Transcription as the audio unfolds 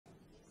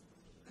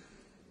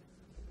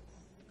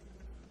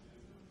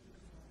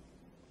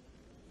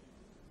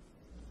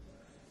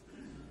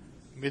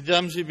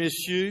Mesdames et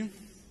messieurs,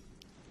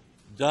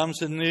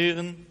 dames and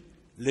heren,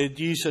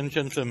 ladies and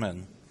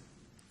gentlemen,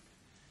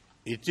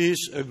 it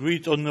is a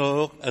great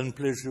honor and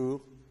pleasure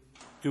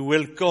to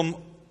welcome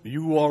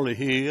you all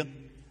here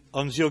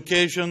on the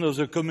occasion of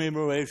the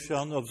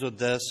commemoration of the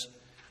death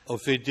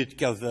of Edith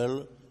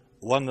Cavell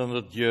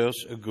 100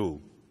 years ago.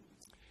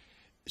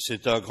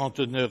 C'est un grand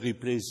honneur et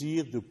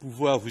plaisir de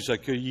pouvoir vous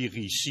accueillir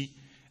ici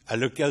à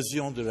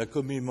l'occasion de la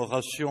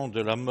commémoration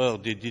de la mort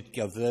d'Edith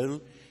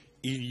Cavell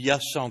il y a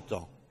 100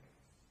 ans.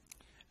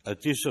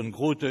 Het is een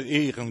grote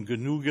eer en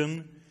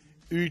genoegen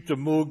u te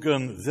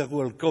mogen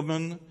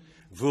verwelkomen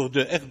voor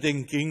de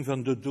herdenking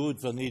van de dood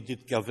van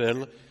Edith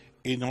Cavell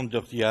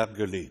 100 jaar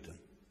geleden.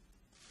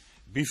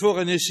 Before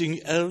anything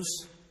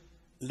else,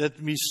 let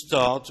me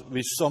start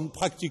with some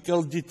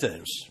practical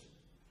details.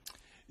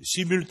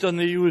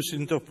 Simultaneous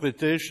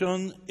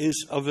interpretation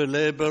is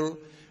available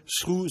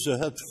through the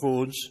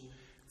headphones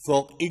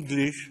for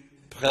English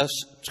press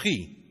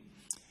 3.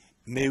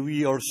 May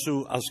we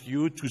also ask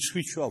you to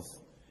switch off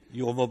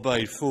your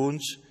mobile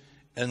phones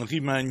and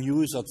remind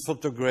you that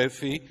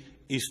photography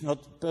is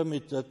not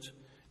permitted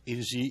in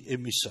the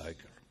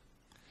hémicycle.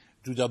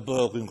 Tout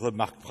d'abord, une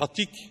remarque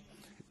pratique.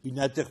 Une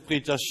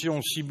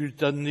interprétation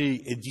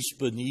simultanée est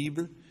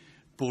disponible.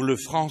 Pour le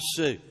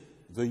français,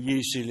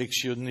 veuillez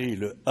sélectionner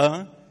le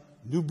 1.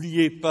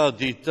 N'oubliez pas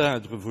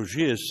d'éteindre vos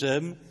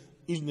GSM.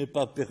 Il n'est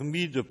pas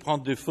permis de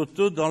prendre des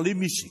photos dans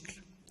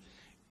l'hémicycle.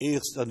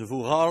 Eerst en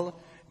vooral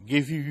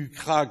geef u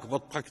graag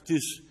wat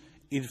praktische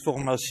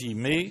informatie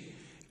mee.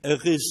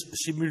 Is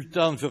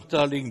simultaan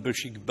vertaling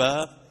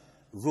beschikbaar.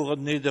 Voor het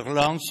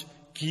Nederlands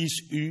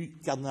kies u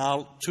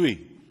kanaal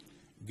 2.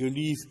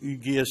 Gelief uw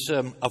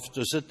gsm af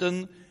te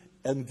zetten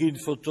en geen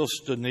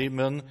foto's te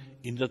nemen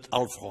in het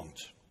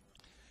halfrond.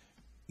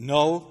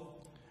 Now,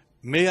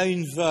 may I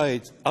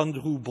invite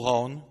Andrew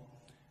Brown,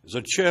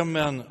 the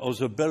chairman of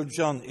the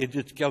Belgian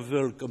Edith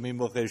Cavell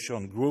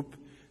Commemoration Group,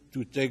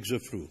 to take the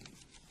floor.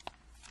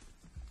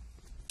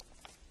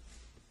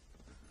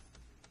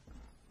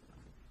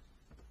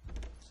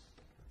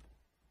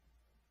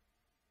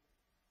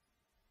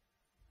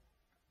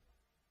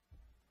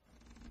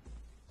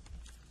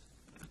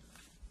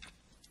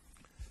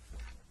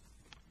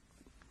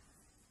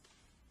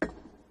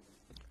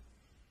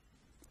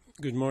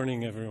 Good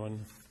morning,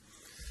 everyone.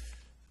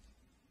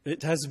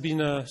 It has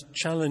been a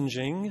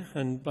challenging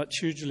but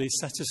hugely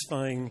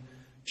satisfying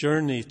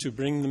journey to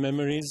bring the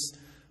memories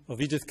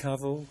of Edith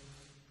Cavell,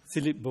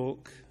 Philip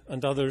Boak,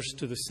 and others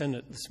to the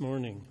Senate this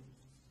morning.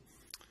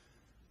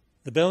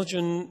 The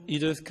Belgian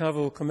Edith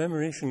Cavell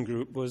Commemoration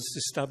Group was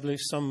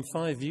established some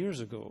 5 years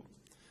ago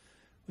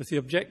with the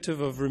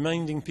objective of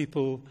reminding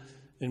people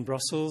in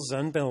Brussels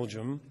and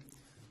Belgium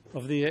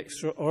of the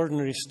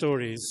extraordinary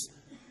stories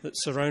that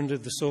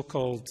surrounded the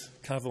so-called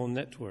Cavell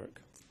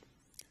network.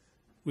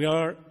 We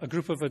are a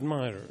group of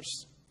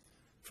admirers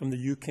from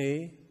the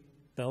UK,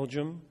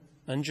 Belgium,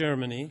 and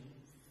Germany,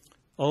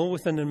 all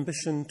with an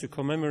ambition to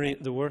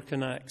commemorate the work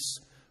and acts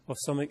of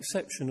some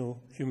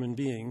exceptional human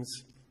beings,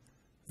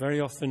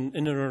 very often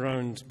in and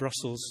around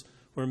Brussels,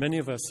 where many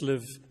of us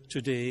live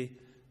today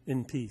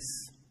in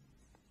peace.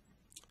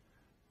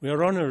 We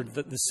are honoured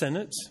that the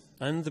Senate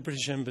and the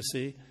British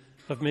Embassy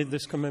have made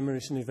this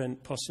commemoration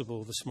event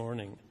possible this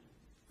morning.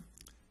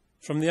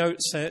 From the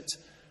outset,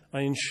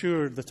 I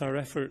ensured that our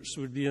efforts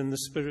would be in the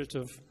spirit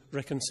of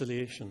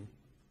reconciliation.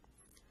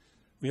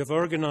 We have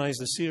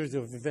organised a series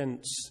of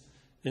events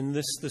in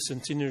the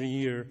centenary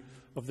year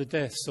of the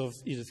deaths of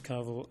Edith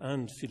Cavell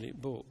and Philip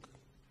Boak.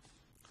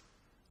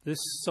 This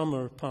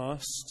summer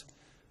past,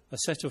 a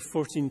set of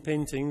 14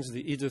 paintings,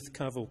 the Edith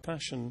Cavell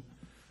Passion,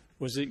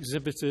 was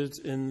exhibited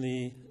in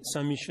the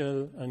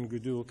Saint-Michel and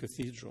Goudeau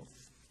Cathedral.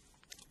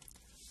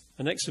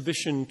 An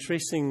exhibition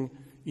tracing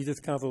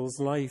Edith Cavell's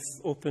life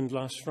opened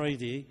last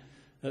Friday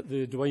at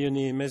the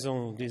Doyenné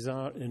Maison des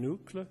Arts in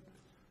Uccle,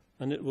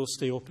 and it will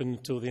stay open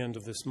until the end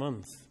of this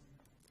month.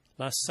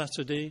 Last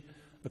Saturday,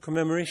 a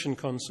commemoration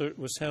concert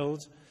was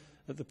held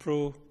at the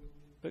Pro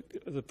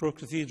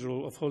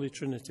Cathedral of Holy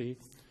Trinity,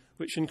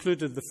 which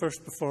included the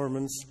first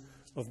performance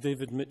of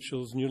David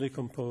Mitchell's newly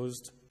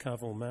composed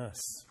Cavell Mass.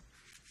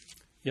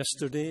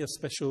 Yesterday, a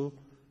special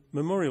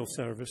memorial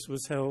service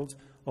was held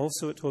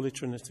also at Holy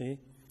Trinity,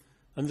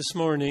 and this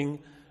morning,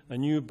 a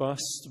new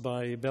bust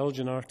by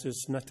Belgian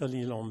artist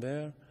Nathalie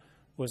Lambert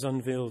was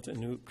unveiled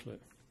in Uccle.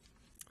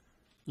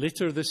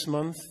 Later this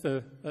month,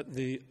 at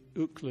the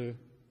Uccle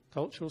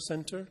Cultural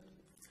Centre,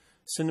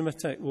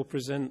 Cinematheque will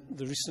present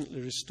the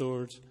recently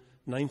restored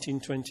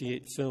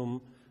 1928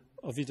 film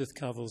of Edith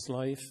Cavell's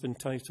life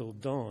entitled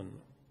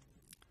Dawn.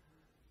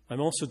 I'm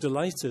also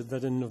delighted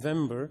that in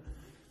November,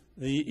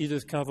 the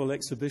Edith Cavell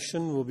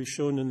exhibition will be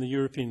shown in the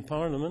European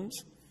Parliament,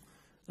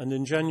 and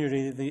in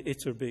January, the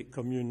Etterbeek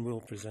Commune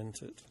will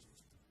present it.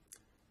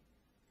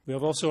 We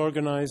have also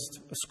organised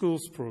a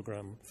schools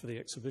programme for the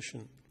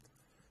exhibition.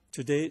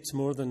 To date,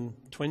 more than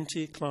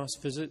 20 class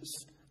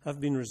visits have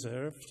been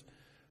reserved,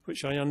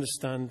 which I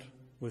understand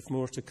with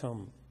more to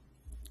come.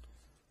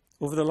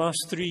 Over the last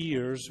 3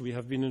 years, we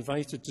have been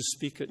invited to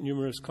speak at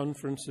numerous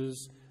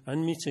conferences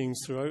and meetings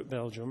throughout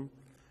Belgium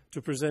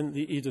to present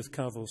the Edith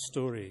Cavell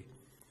story,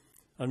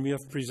 and we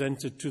have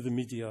presented to the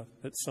media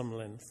at some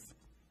length.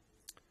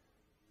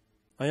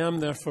 I am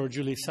therefore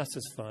duly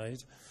satisfied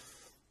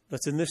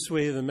that in this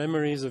way the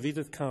memories of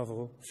Edith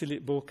Cavell,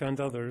 Philippe Boeck and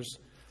others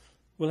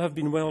will have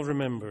been well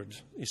remembered,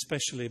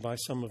 especially by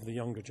some of the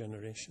younger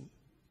generation.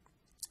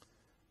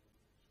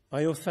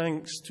 I owe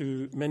thanks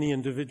to many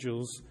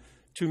individuals,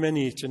 too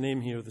many to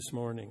name here this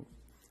morning,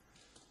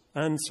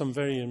 and some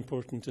very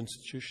important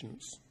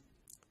institutions.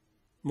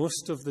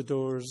 Most of the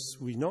doors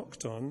we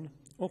knocked on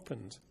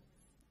opened.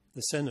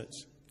 The Senate,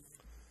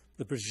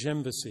 the British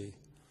Embassy,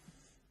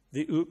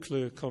 the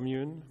Uccle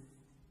Commune,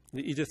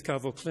 the Edith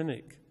Cavell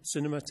Clinic,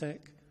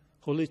 Cinematheque,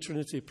 Holy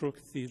Trinity Pro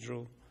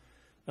Cathedral,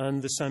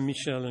 and the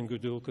Saint-Michel and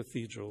Gudule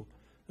Cathedral,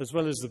 as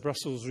well as the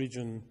Brussels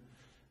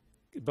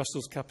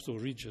capital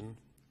region,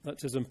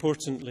 that has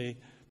importantly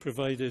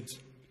provided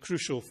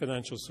crucial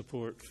financial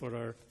support for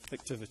our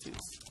activities.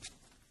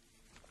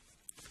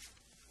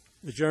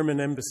 The German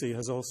embassy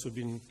has also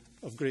been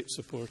of great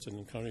support and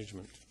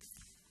encouragement.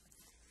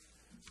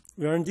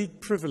 We are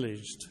indeed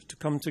privileged to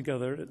come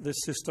together at this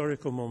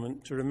historical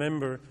moment to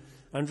remember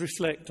and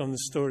reflect on the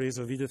stories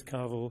of Edith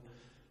Cavell,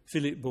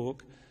 Philippe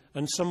Boeck,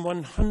 and some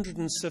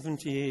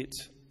 178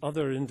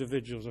 other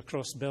individuals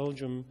across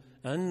Belgium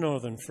and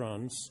northern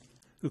France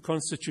who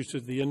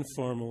constituted the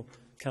informal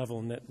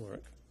Cavell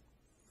network.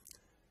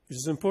 It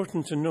is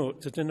important to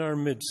note that in our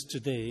midst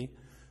today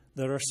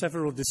there are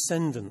several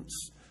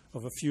descendants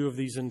of a few of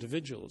these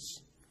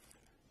individuals,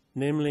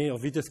 namely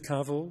of Edith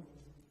Cavell,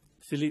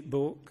 Philippe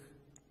Boeck,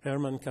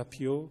 Herman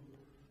Capiot,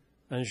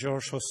 and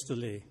Georges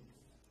Hostelet.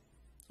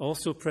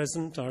 Also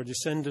present are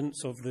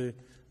descendants of the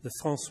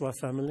François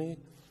family,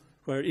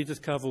 where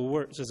Edith Cavell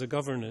worked as a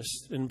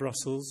governess in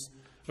Brussels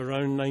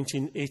around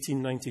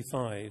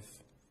 1895,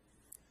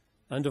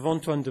 and of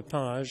Antoine de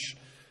Page,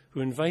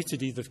 who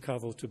invited Edith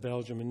Cavell to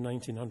Belgium in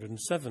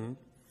 1907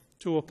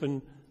 to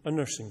open a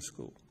nursing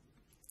school.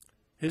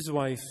 His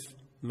wife,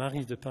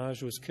 Marie de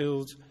Page, was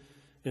killed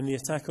in the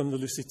attack on the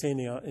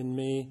Lusitania in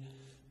May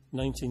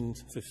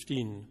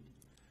 1915,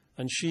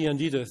 and she and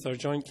Edith are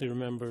jointly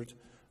remembered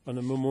on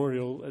a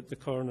memorial at the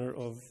corner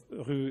of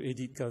Rue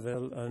Edith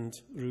Cavell and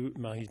Rue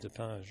Marie de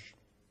Page.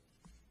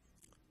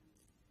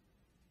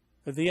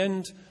 At the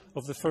end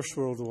of the First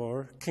World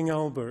War, King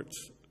Albert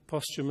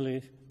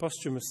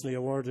posthumously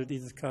awarded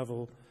Edith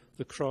Cavell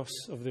the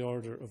Cross of the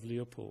Order of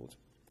Leopold.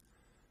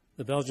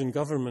 The Belgian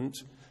government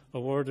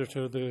awarded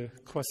her the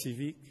Croix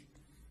Civique,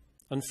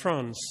 and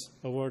France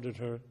awarded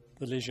her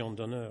the Légion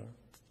d'honneur.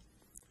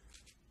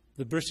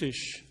 The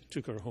British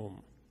took her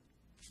home.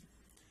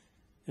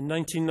 In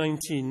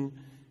 1919,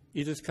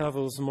 Edith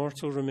Cavell's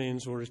mortal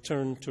remains were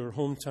returned to her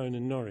hometown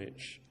in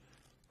Norwich,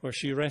 where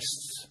she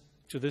rests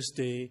to this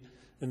day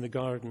in the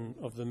garden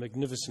of the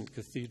magnificent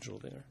cathedral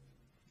there.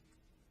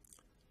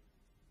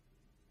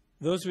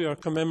 Those we are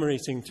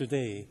commemorating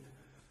today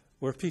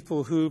were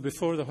people who,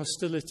 before the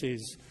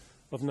hostilities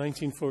of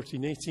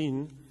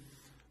 1914-18,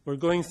 were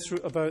going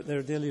about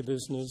their daily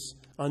business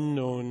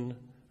unknown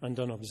and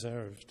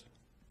unobserved.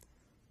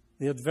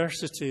 The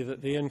adversity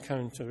that they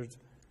encountered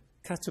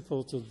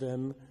catapulted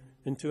them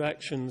into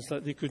actions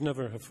that they could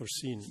never have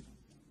foreseen.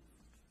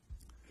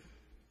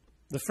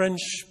 The French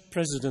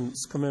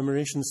president's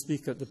commemoration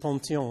speech at the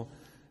Panthéon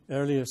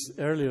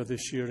earlier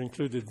this year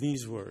included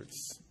these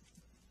words: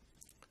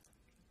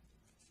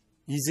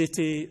 Ils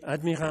étaient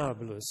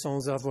admirables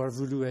sans avoir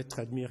voulu être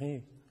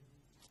admirés,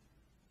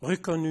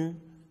 reconnus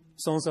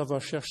sans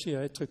avoir cherché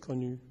à être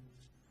connus,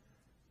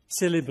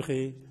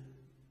 célébrés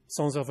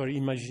sans avoir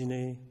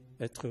imaginé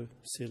être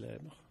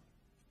célèbres.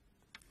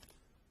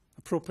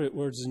 Appropriate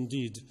words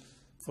indeed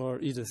for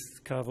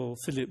Edith Cavell,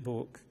 Philippe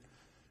Boeck,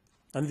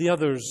 and the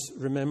others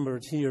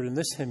remembered here in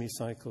this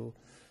hemicycle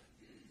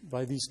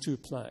by these two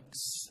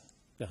plaques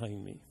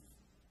behind me.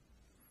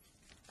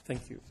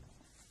 Thank you.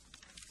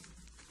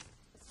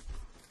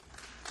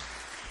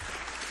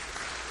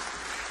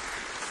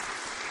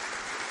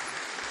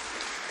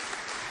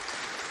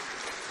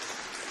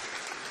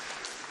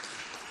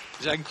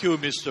 Thank you,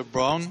 Mr.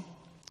 Brown.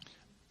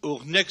 Our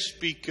next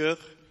speaker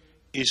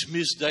is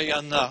Miss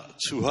Diana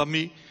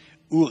Tsuhami,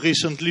 who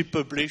recently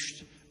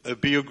published a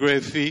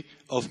biography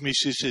of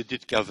Mrs.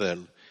 Edith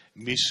Cavell.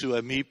 Miss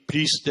Tsuhami,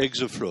 please take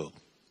the floor.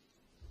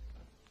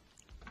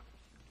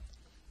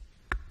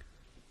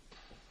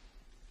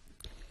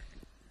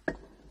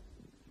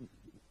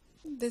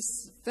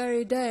 This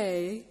very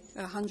day,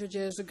 100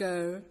 years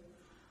ago,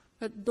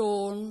 at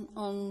dawn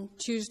on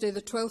Tuesday,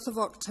 the 12th of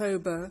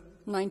October,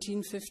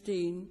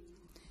 1915,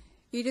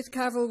 Edith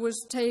Cavell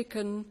was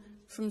taken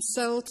from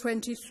cell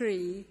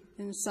 23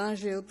 in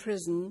Saint-Gilles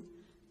prison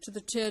to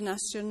the Tir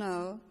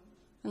National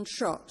and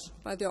shot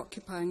by the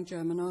occupying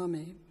German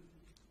army.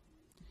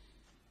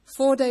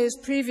 4 days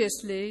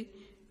previously,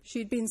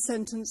 she'd been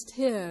sentenced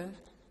here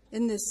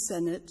in this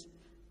Senate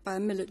by a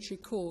military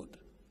court.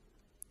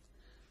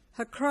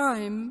 Her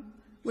crime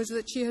was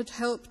that she had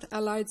helped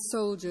Allied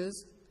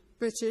soldiers,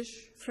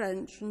 British,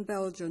 French and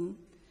Belgian,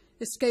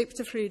 escape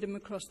to freedom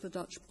across the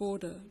Dutch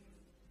border.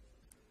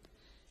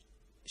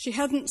 She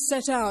hadn't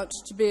set out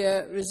to be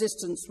a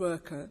resistance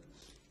worker.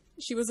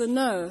 She was a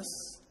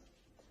nurse.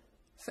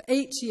 For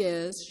 8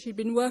 years, she'd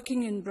been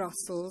working in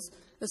Brussels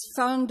as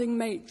founding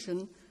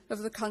matron of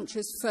the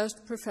country's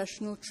first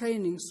professional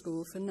training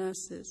school for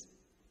nurses.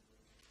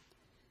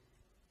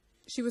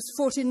 She was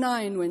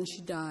 49 when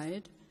she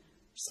died,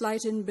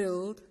 slight in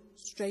build,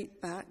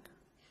 straight back,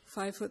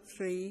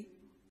 5'3",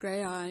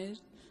 grey eyes,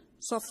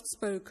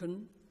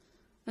 soft-spoken,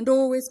 and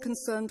always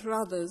concerned for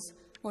others,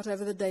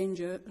 whatever the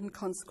danger and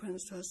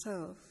consequence to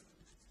herself.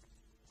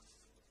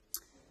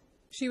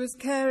 She was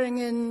caring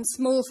in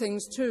small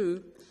things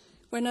too.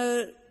 When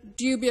a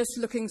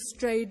dubious-looking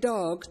stray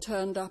dog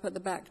turned up at the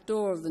back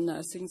door of the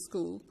nursing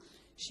school,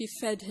 she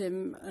fed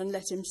him and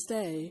let him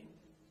stay.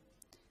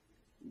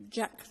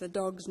 Jack the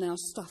dog's now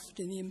stuffed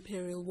in the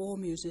Imperial War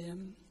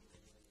Museum.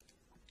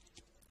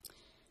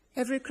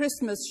 Every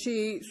Christmas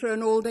she threw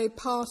an all-day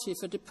party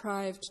for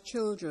deprived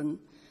children,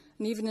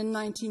 and even in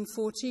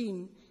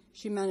 1914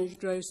 she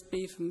managed roast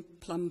beef and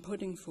plum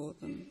pudding for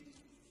them.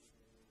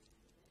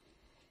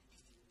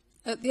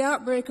 At the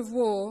outbreak of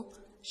war,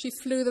 she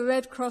flew the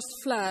Red Cross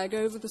flag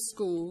over the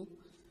school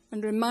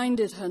and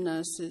reminded her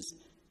nurses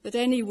that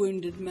any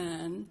wounded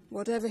man,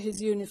 whatever his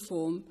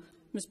uniform,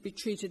 must be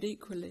treated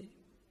equally.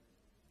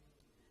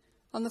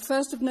 On the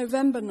 1st of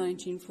November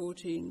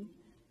 1914,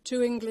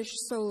 2 English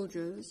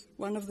soldiers,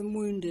 one of them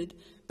wounded,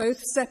 both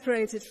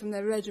separated from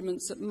their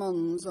regiments at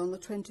Mons on the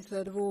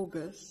 23rd of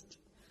August,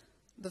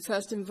 the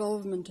first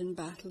involvement in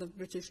battle of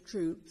British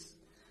troops,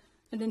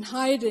 and in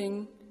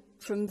hiding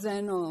from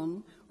then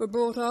on, were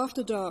brought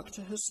after dark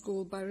to her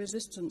school by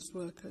resistance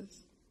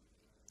workers.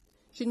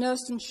 She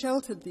nursed and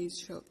sheltered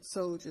these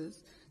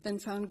soldiers, then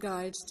found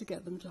guides to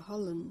get them to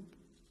Holland.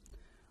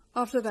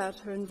 After that,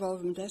 her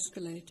involvement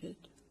escalated.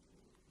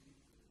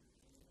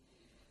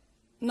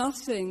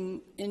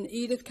 Nothing in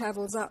Edith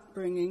Cavell's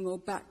upbringing or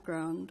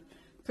background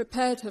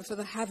prepared her for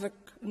the havoc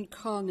and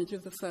carnage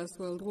of the First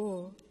World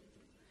War.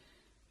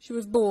 She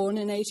was born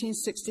in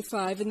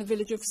 1865 in the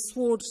village of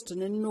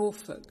Swardston in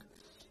Norfolk,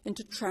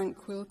 into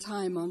tranquil,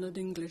 time-honoured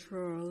English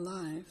rural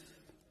life.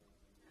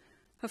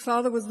 Her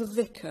father was the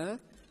vicar,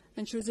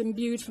 and she was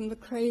imbued from the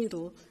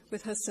cradle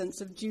with her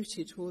sense of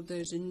duty toward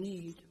those in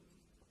need.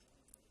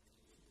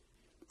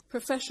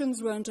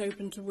 Professions weren't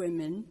open to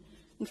women,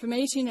 and from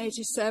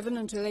 1887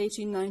 until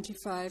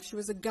 1895 she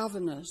was a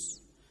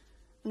governess,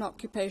 an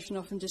occupation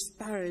often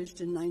disparaged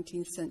in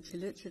 19th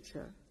century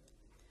literature.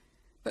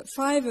 But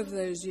 5 of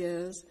those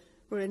years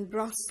were in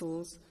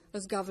Brussels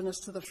as governess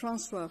to the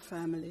Francois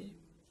family.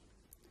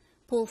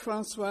 Paul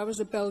Francois was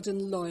a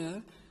Belgian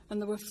lawyer,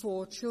 and there were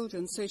 4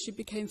 children, so she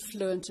became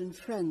fluent in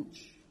French.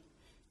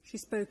 She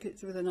spoke it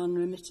with an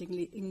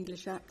unremittingly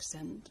English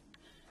accent,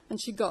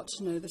 and she got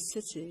to know the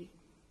city.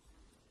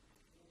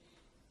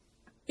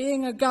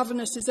 Being a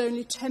governess is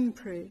only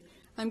temporary.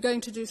 I'm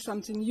going to do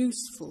something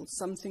useful,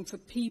 something for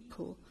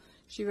people,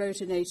 she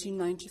wrote in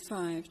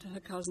 1895 to her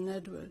cousin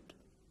Edward.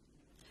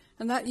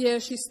 And that year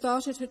she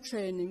started her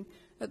training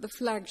at the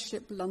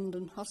flagship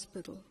London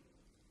hospital.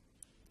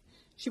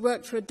 She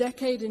worked for a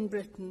decade in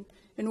Britain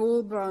in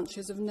all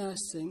branches of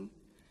nursing,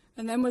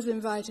 and then was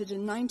invited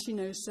in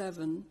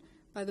 1907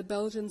 by the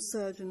Belgian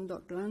surgeon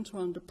Dr.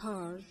 Antoine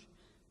Deparge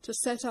to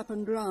set up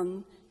and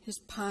run his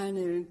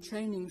pioneering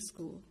training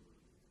school.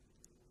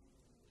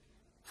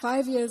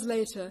 5 years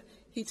later,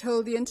 he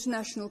told the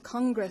International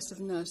Congress of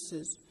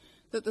Nurses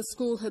that the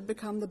school had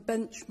become the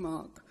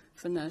benchmark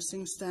for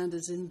nursing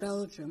standards in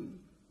Belgium.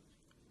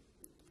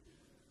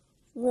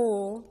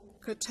 War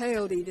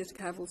curtailed Edith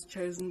Cavell's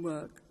chosen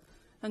work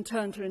and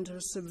turned her into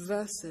a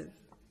subversive.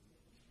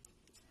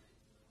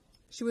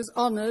 She was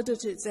honoured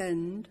at its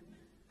end,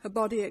 her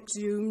body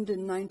exhumed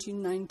in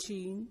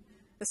 1919,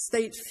 a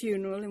state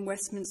funeral in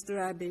Westminster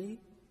Abbey,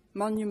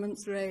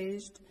 monuments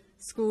raised,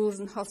 schools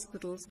and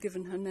hospitals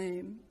given her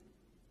name.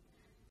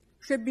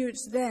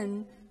 Tributes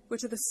then were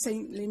to the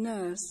saintly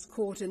nurse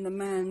caught in the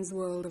man's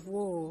world of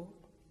war.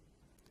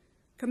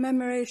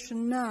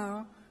 Commemoration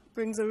now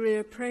brings a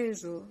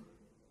reappraisal.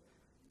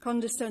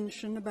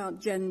 Condescension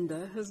about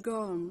gender has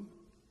gone.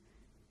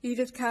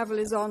 Edith Cavell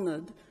is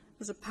honoured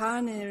as a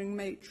pioneering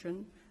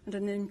matron and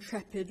an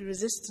intrepid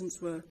resistance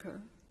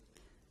worker,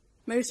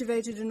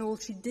 motivated in all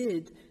she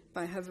did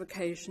by her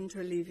vocation to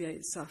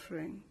alleviate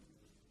suffering.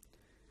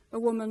 A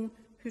woman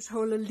whose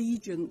whole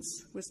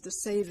allegiance was to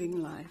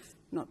saving life,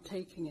 not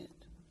taking it.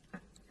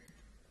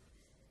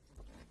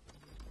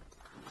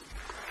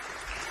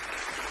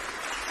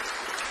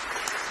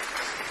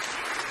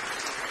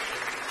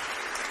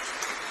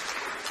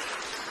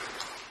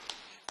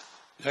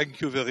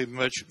 Thank you very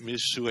much,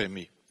 Ms.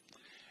 Suemi.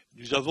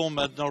 Nous avons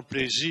maintenant le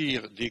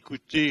plaisir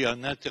d'écouter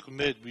un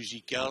intermède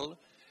musical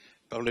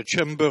par le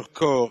Chamber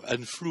Corps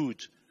and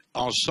Flute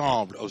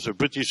Ensemble of the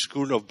British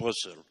School of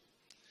Brussels.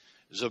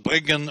 The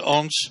brengen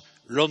ons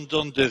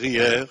London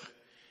derrière,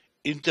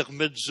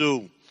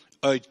 intermezzo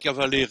uit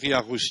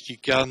Cavalleria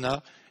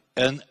Rusticana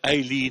en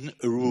Eileen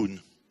Roon.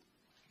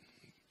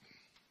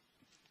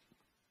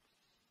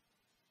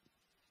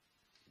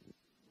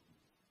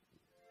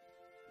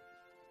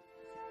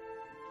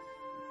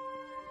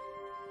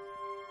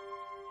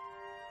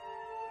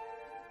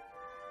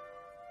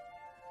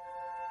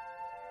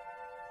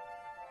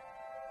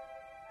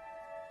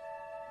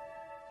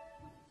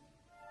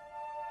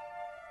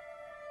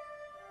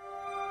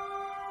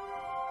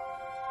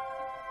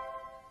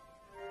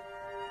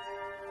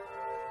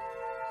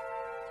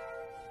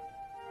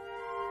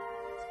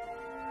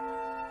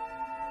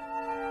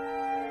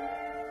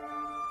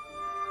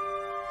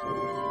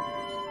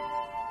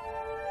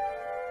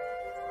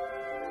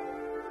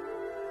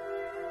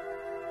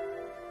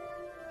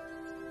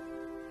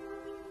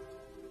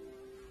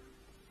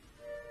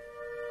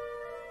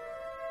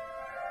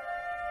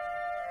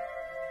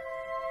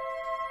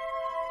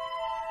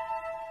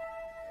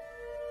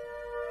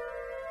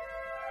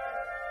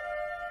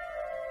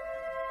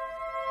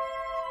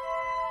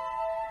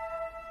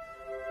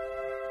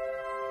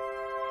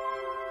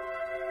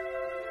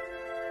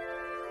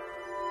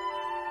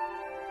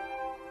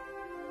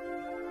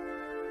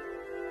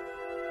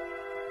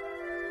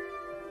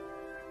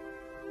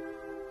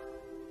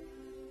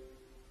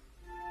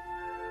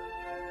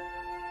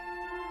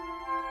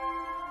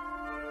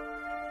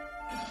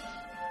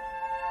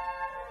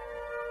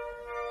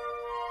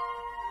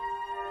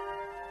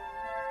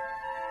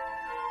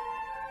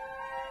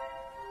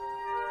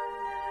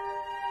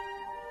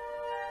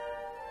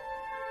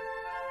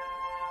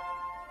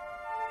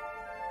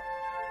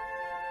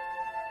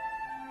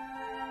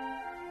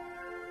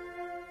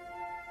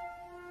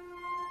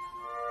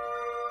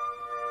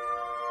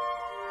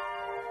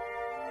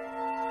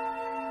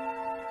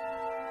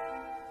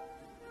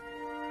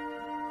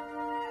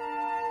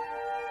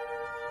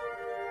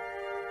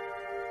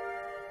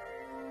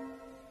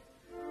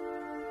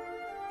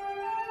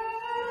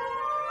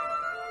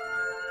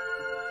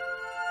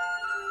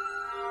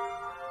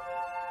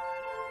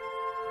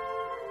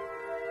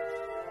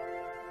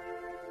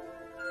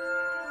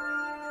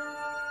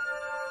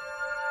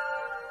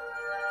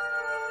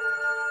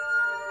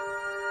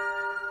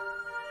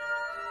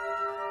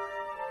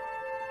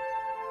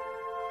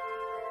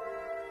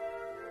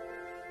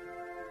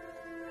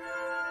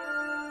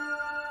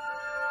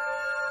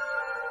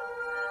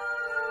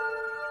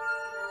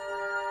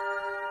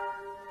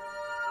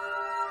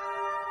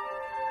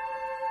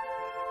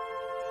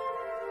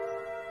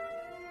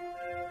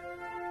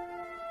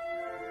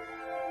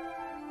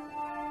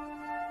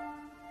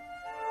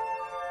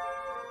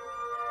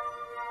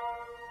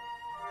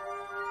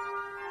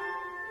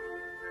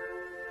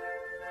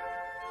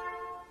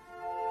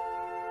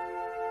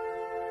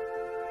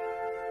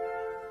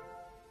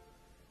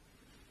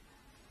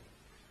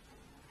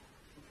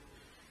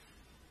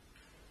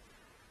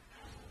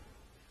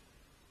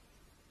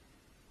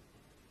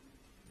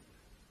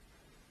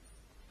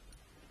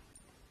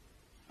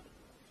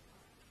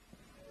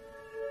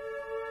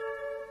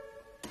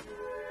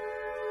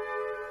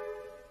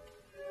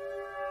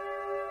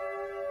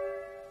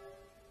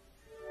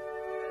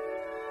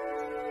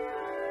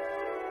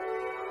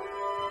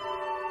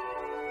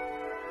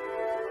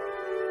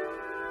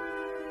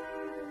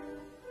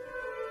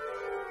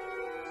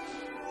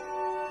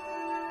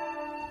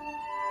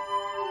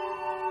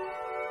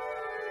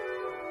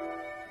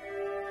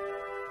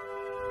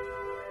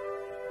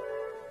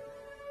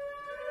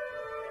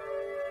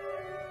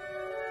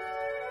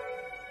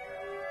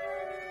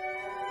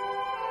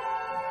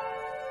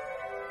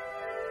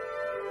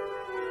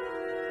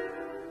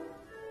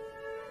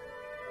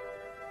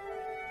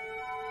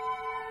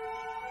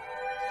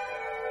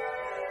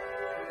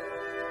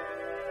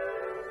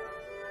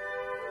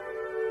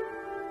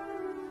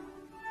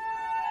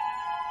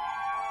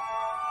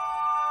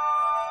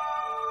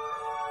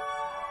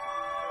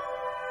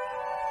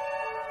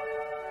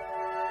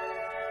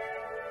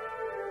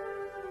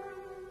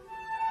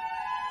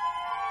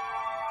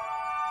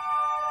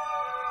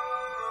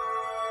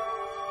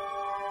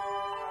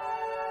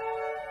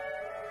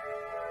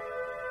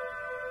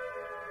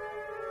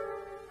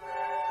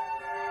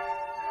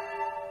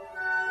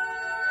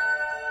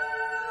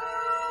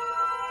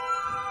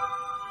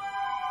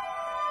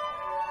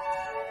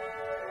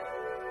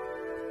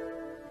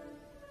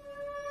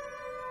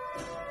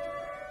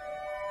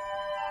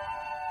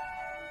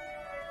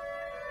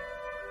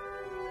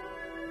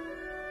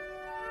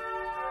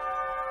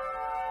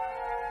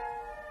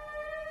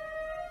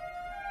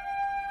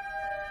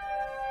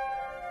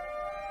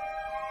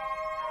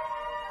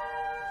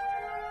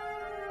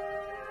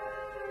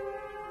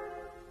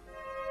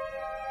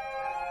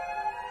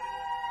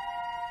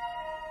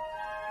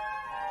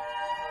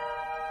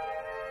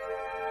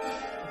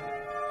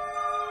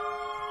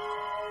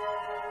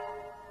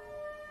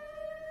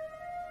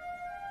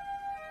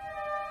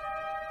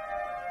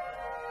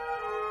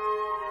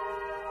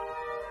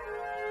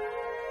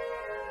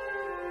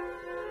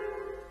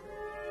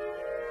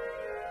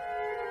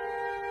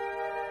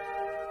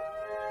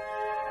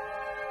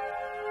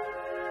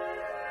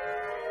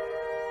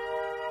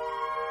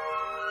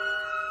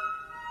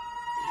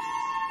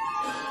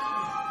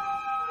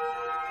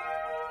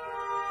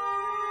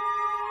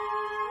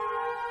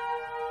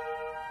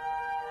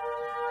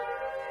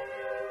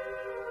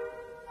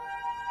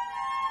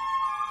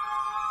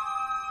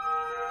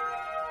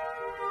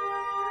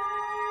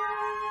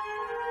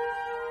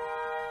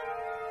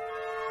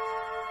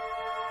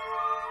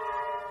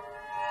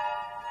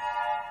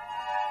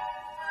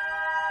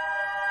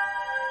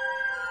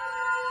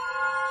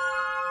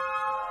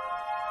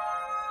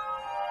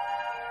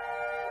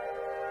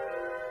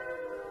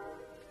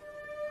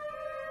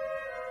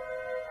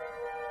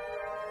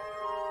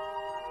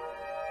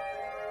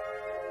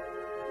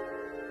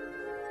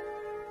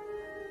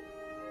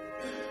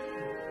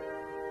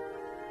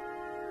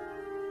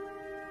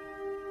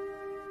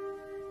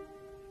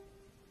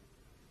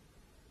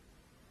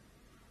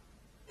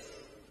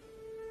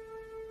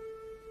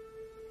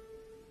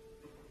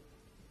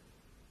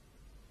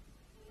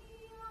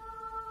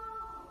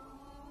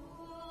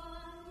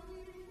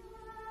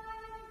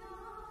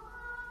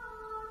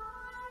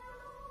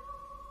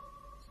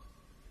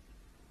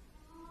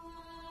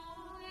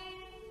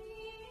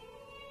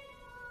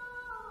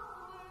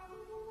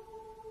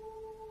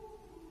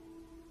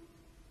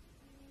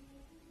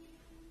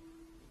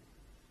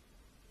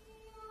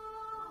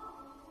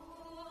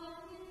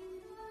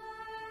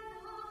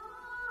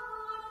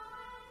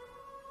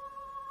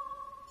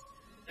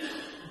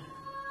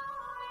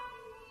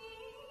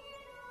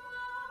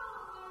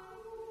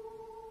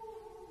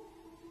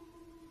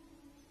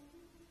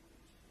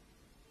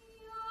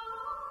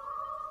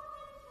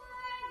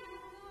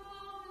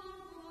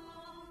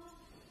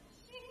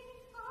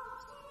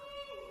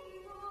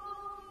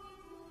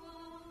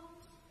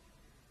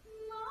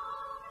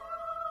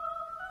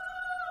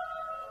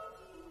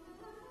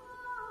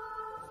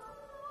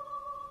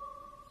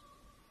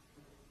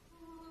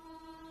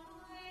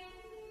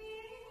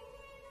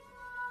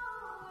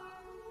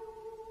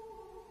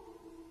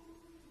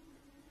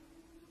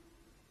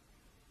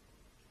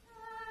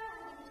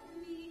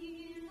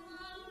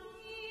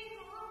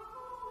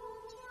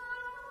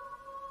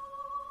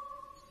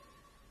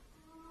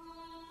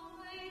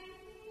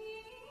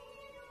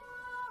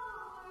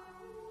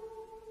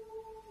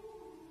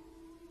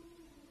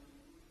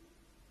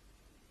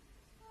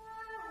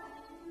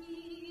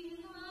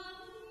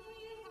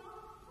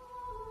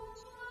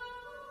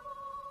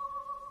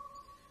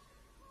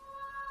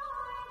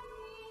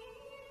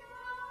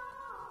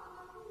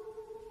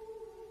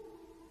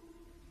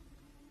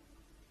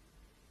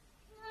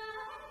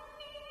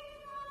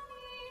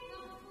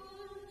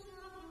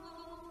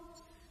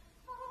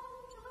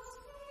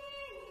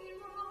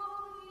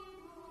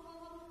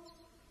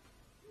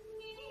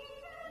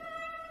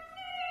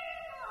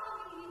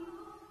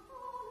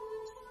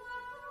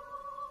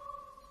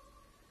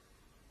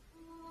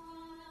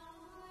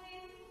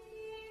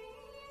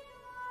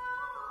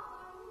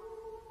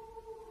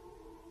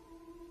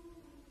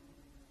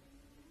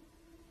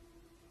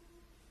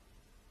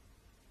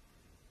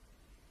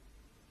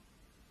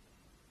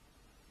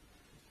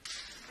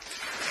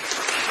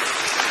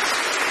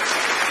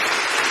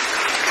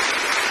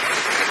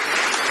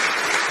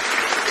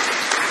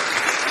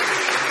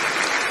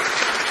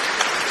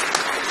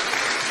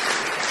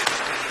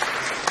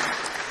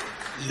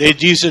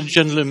 Ladies and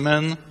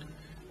gentlemen,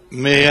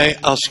 may I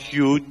ask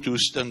you to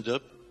stand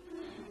up?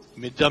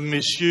 Mesdames,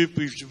 Messieurs,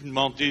 puis-je vous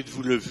demander de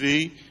vous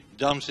lever?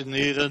 Dames en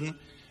heren,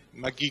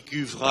 mag ik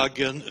u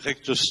vragen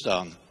recht te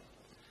staan?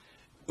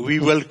 We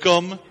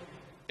welcome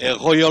Her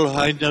Royal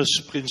Highness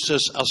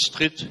Princess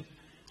Astrid,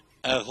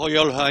 Her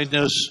Royal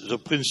Highness the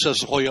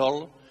Princess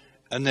Royal,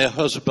 and her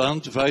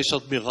husband, Vice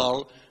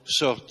Admiral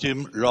Sir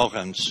Tim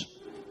Lawrence.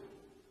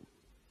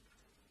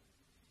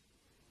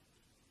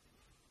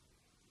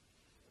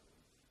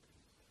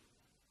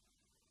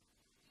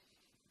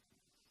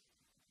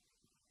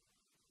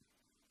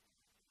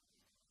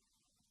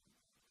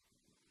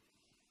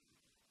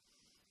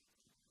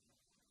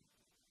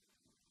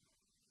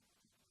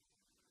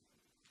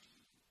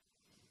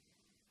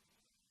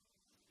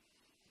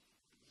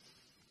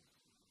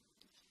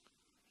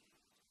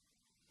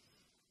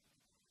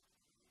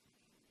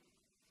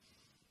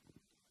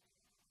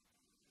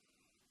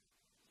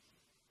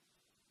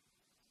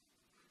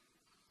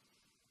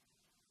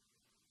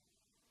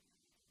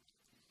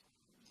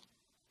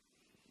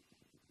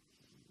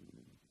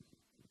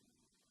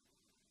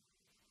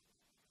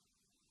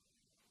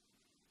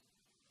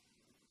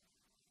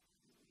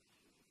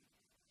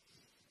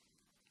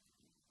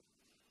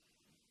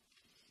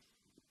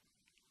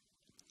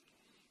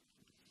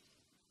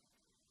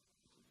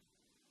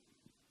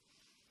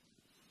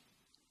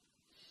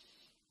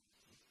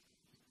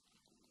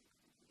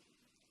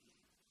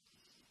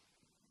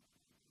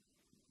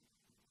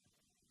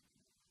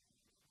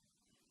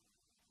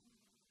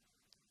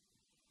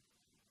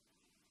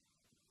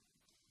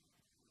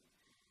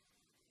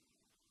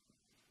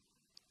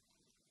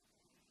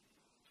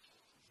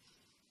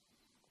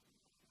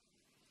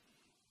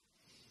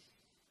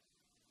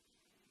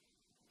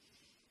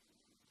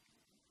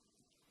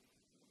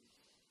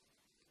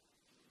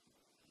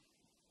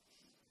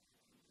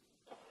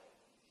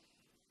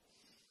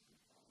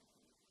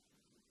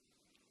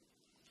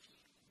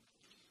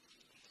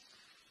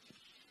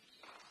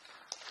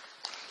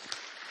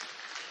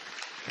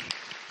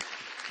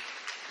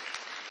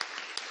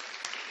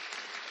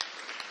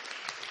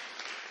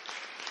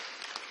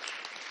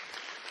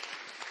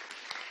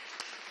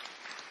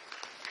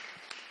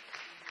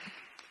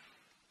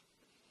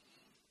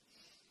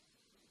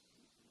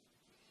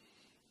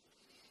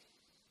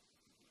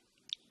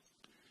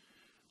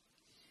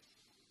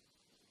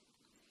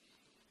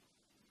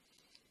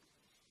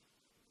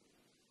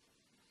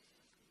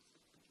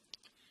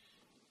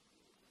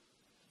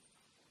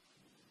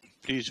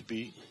 Please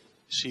be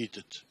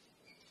seated.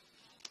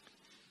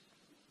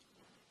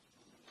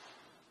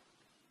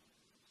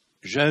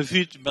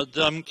 J'invite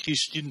Madame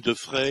Christine de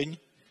Freigne,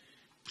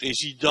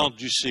 présidente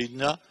du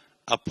Sénat,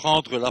 à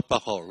prendre la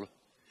parole.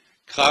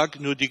 Graag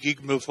nodig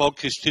ik mevrouw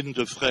Christine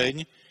de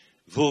Freigne,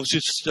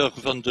 voorzitster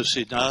van de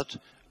Senaat,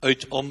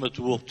 uit om het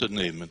woord te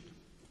nemen.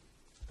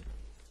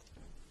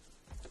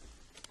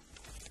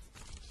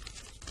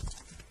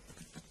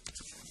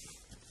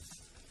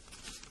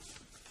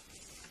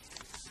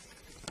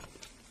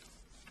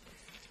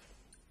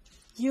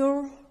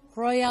 Your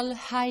Royal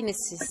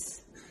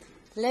Highnesses,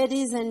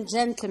 ladies and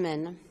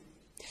gentlemen,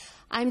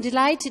 I'm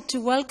delighted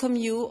to welcome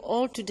you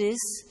all to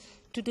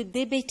the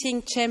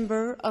debating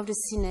chamber of the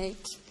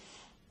Senate,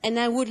 and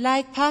I would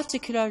like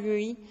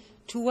particularly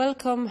to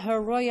welcome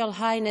Her Royal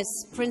Highness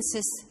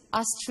Princess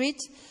Astrid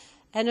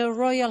and Her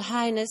Royal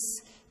Highness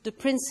the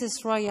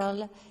Princess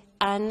Royal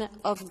Anne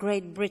of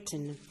Great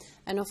Britain,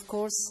 and of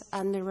course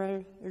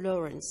Admiral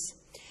Lawrence.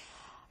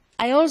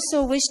 I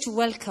also wish to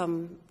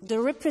welcome the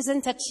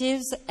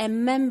representatives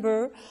and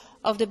members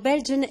of the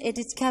Belgian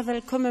Edith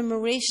Cavell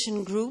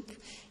commemoration group,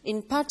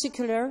 in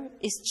particular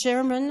its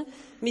chairman,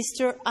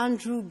 Mr.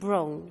 Andrew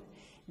Brown.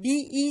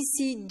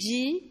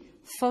 BECG,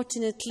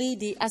 fortunately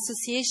the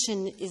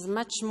association is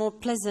much more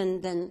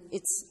pleasant than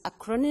its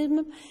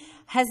acronym,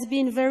 has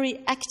been very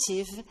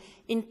active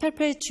in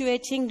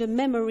perpetuating the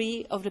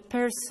memory of the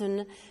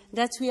person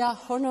that we are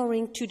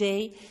honoring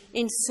today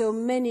in so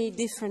many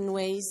different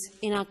ways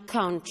in our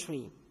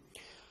country.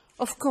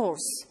 Of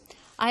course,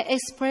 I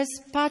express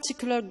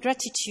particular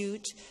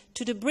gratitude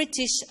to the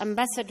British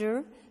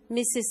ambassador,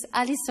 Mrs.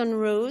 Alison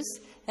Rose,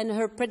 and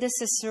her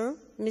predecessor,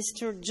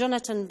 Mr.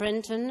 Jonathan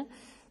Brenton,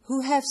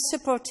 who have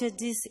supported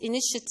these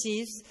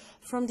initiatives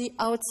from the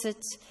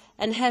outset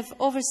and have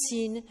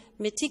overseen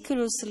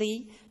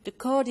meticulously the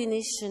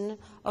coordination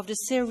of the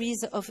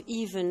series of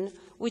events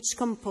which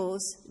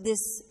compose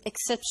this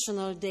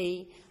exceptional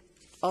day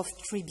of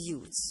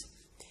tributes.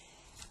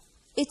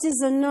 It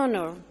is an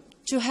honor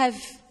to have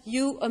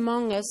you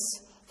among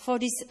us for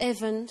this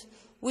event,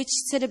 which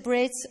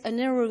celebrates an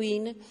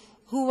heroine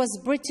who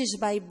was British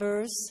by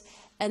birth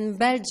and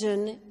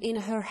Belgian in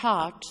her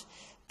heart,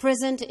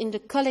 present in the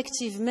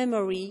collective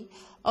memory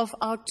of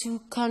our two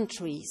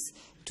countries,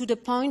 to the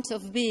point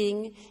of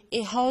being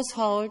a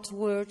household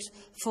word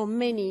for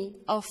many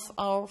of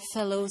our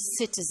fellow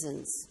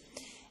citizens.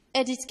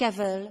 Edith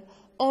Cavell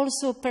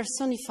also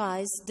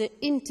personifies the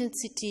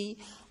intensity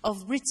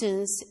of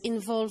Britain's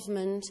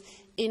involvement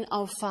in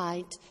our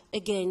fight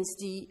against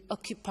the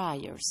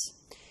occupiers.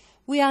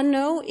 We are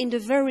now in the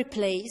very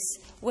place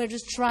where the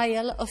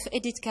trial of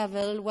Edith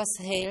Cavell was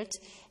held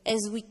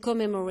as we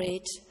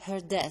commemorate her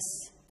death.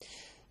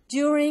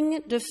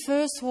 During the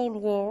First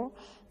World War,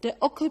 the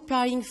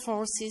occupying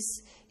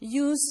forces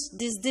used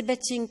this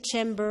debating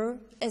chamber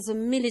as a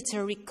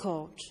military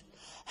court.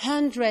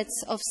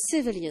 Hundreds of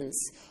civilians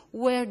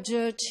were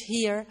judged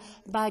here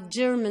by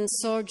German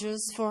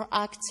soldiers for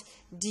acts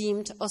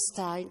deemed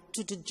hostile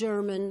to the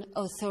German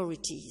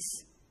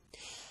authorities.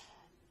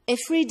 A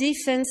free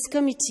defense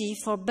committee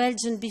for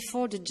Belgium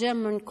before the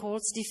German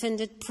courts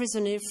defended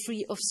prisoners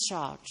free of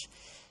charge.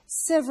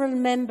 Several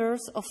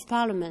members of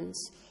parliament,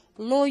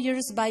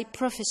 lawyers by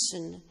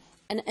profession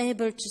and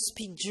able to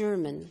speak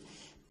German,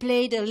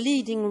 played a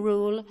leading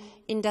role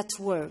in that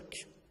work.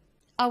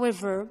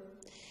 However,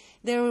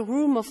 their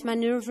room of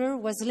maneuver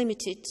was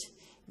limited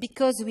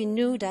because we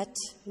know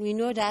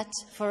that,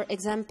 for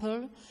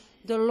example,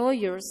 the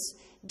lawyers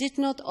did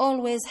not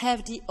always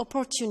have the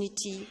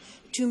opportunity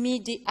to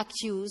meet the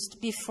accused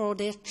before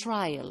their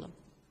trial.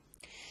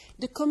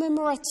 The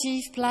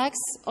commemorative plaques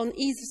on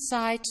either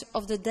side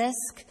of the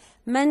desk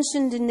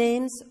mention the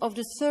names of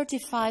the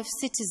 35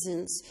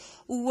 citizens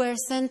who were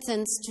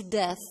sentenced to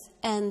death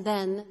and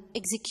then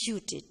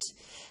executed.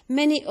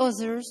 Many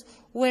others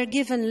were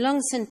given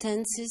long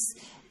sentences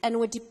and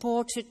were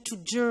deported to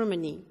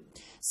Germany.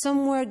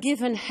 Some were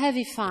given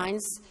heavy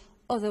fines,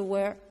 others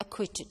were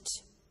acquitted.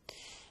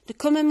 The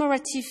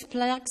commemorative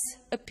plaques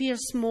appear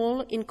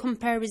small in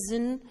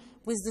comparison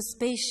with the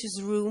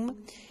spacious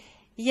room,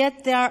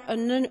 yet they are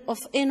of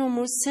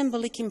enormous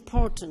symbolic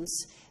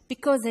importance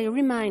because they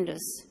remind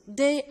us,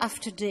 day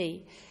after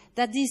day,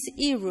 that these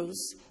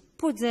heroes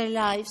put their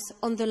lives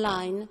on the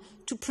line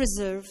to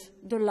preserve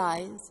the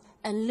lives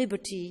and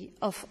liberty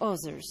of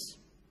others.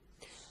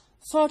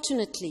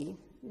 Fortunately,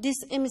 this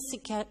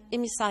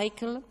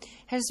hemicycle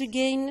has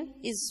regained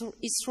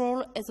its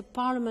role as a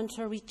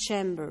parliamentary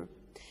chamber.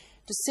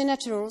 The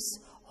senators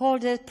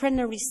hold their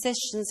plenary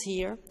sessions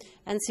here,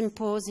 and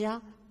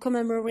symposia,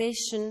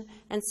 commemoration,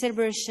 and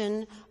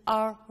celebration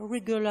are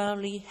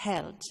regularly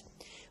held.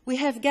 We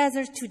have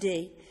gathered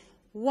today,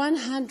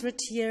 100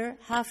 years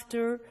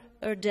after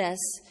her death,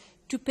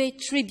 to pay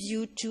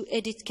tribute to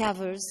Edith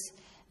Cavell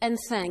and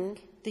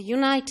thank the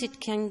United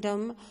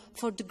Kingdom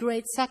for the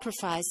great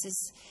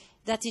sacrifices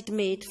that it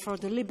made for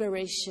the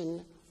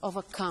liberation of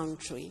a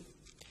country.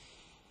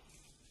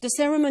 The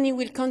ceremony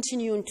will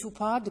continue in two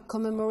parts. The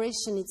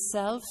commemoration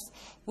itself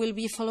will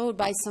be followed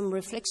by some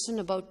reflection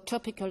about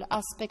topical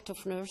aspects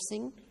of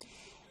nursing.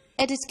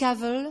 Edith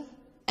Cavell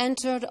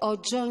entered our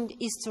joint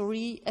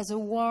history as a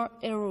war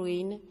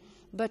heroine,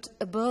 but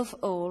above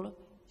all,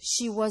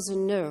 she was a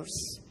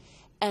nurse,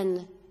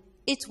 and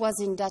it was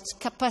in that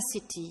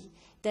capacity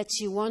that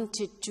she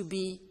wanted to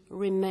be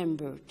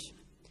remembered.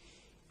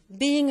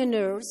 Being a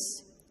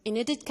nurse in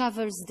Edith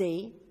Cavell's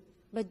day,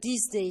 but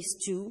these days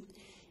too,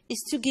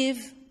 is to give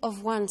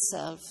of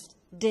oneself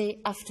day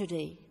after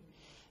day.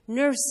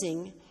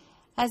 Nursing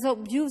has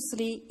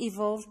obviously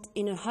evolved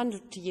in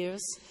 100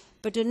 years,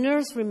 but the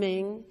nurse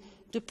remains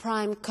the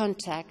prime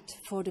contact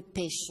for the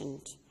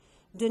patient.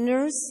 The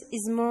nurse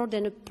is more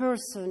than a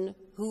person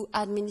who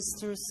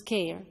administers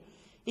care.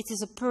 It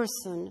is a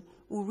person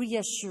who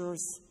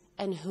reassures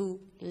and who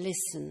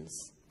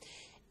listens.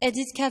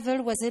 Edith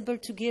Cavell was able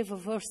to give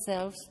of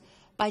herself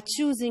by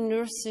choosing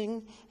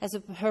nursing as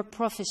her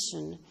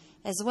profession,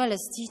 as well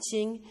as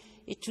teaching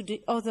it to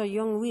the other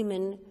young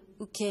women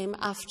who came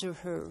after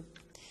her.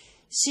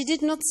 She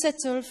did not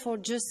settle for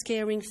just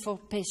caring for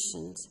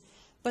patients,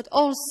 but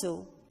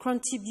also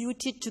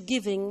contributed to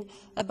giving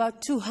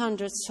about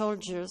 200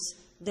 soldiers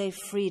their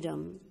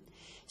freedom.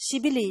 She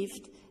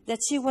believed that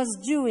she was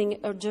doing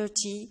her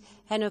duty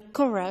and her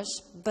courage,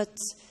 but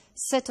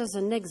set us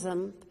an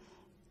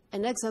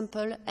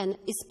example and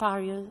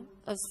inspired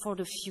us for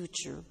the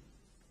future.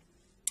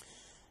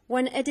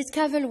 When Edith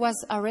Cavell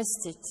was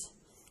arrested,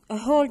 a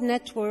whole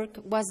network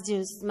was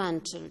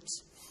dismantled.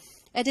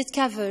 Edith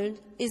Cavell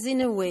is,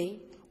 in a way,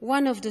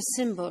 one of the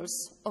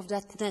symbols of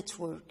that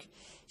network.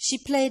 She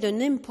played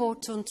an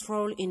important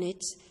role in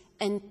it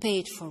and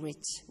paid for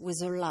it with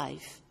her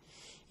life.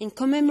 In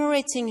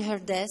commemorating her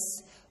death,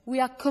 we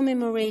are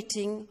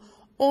commemorating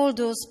all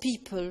those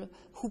people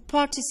who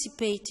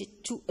participated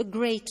to a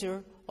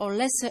greater or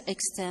lesser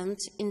extent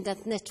in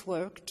that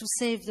network to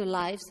save the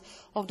lives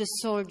of the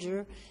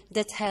soldiers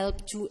that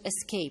helped to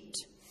escape.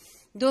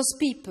 Those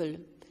people,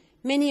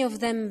 many of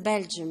them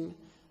Belgium,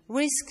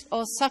 risked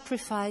or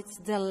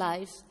sacrificed their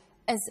lives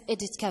as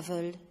Edith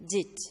Cavell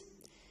did.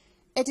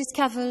 Edith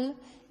Cavell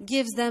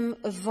gives them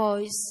a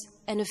voice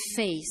and a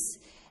face,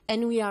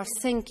 and we are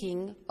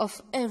thinking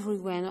of every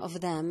one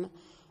of them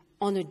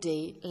on a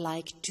day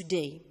like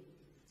today.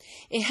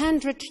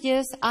 100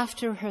 years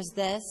after her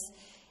death,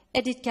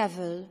 Edith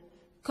Cavell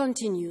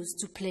continues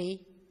to play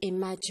a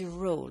major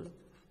role.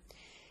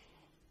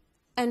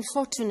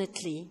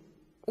 Unfortunately,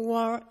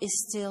 war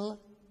is still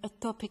a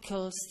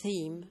topical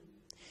theme.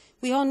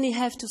 We only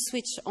have to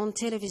switch on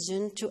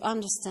television to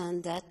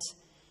understand that,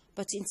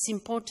 but it's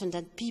important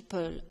that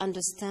people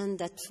understand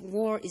that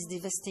war is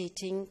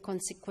devastating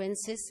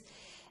consequences,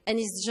 and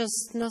it's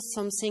just not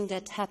something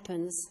that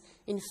happens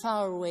in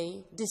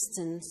faraway,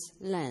 distant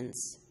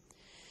lands.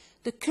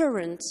 The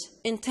current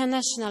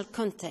international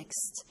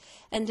context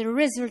and the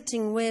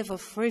resulting wave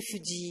of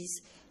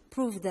refugees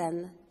prove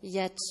that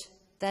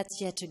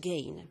yet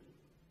again.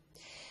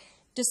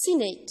 The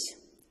Senate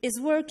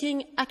is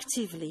working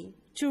actively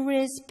to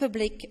raise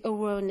public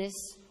awareness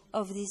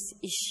of this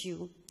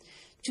issue.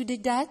 To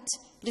that,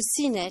 the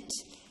Senate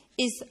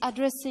is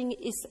addressing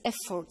its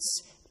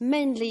efforts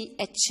mainly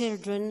at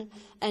children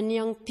and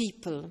young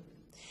people.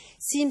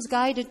 Themes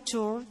guided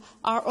tours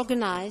are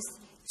organized.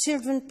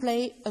 Children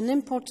play an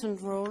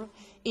important role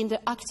in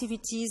the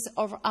activities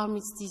of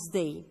Armistice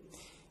Day.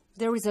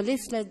 There is a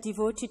leaflet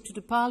devoted to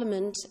the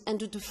Parliament and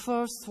to the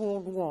First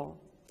World War.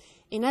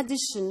 In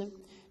addition,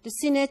 the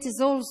Senate is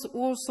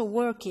also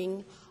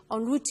working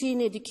on routine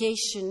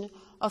education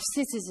of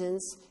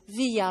citizens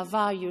via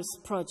various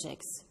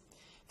projects.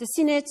 The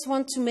Senate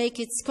wants to make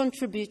its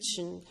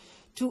contribution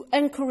to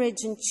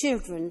encouraging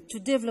children to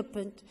develop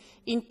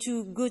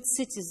into good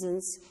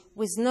citizens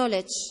with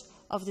knowledge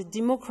of the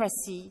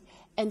democracy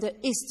and the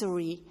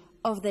history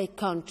of their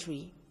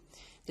country.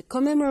 The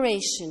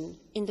commemoration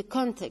in the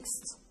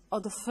context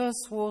of the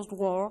First World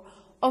War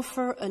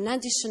offers an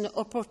additional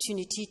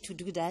opportunity to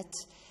do that,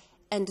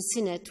 and the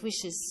Senate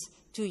wishes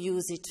to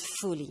use it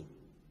fully.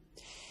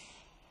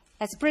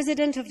 As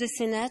President of the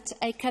Senate,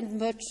 I can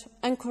but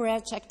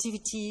encourage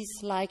activities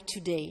like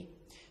today.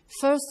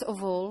 First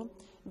of all,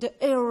 the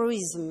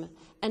heroism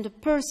and the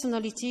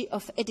personality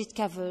of Edith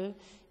Cavell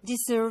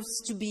deserves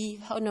to be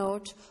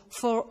honored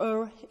for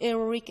her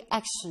heroic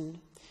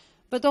action,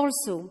 but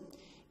also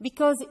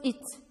because it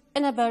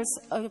enables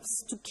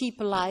us to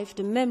keep alive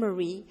the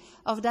memory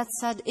of that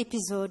sad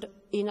episode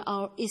in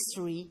our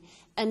history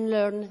and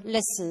learn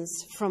lessons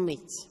from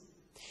it.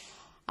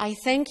 I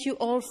thank you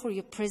all for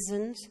your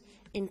presence,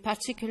 in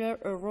particular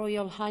Her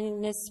Royal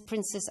Highness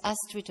Princess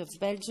Astrid of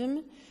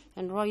Belgium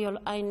and Royal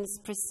Highness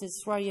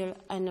Princess Royal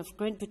Anne of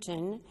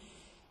Great-Britain.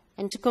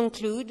 And to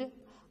conclude,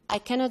 I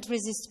cannot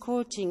resist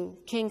quoting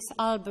King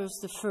Albert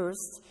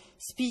I's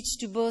speech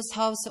to both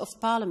Houses of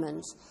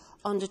Parliament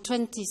on the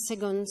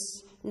 22nd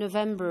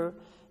November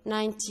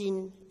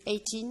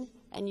 1918,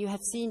 and you have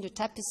seen the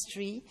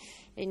tapestry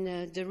in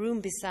the room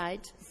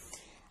beside.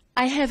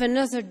 I have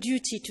another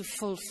duty to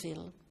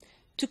fulfill,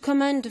 to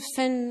commend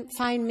the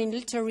fine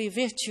military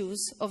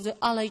virtues of the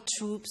Allied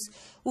troops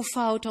who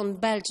fought on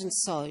Belgian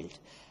soil,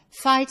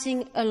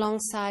 fighting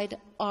alongside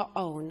our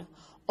own,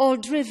 all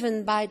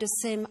driven by the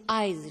same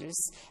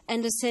ideals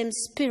and the same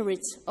spirit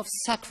of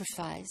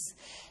sacrifice.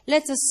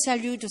 Let us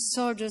salute the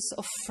soldiers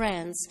of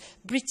France,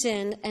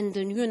 Britain, and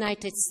the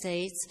United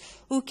States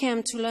who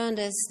came to lend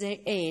us their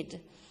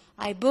aid.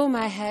 I bow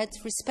my head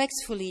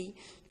respectfully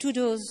to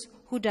those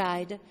who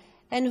died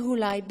and who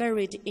lie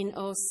buried in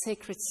our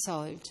sacred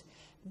soil.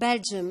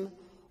 Belgium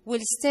will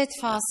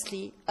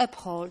steadfastly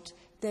uphold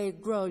their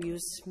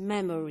glorious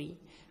memory.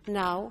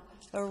 Now,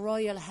 Her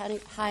Royal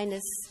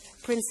Highness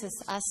Princess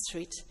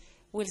Astrid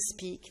will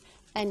speak,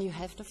 and you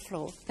have the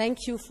floor. Thank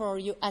you for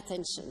your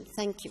attention.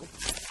 Thank you.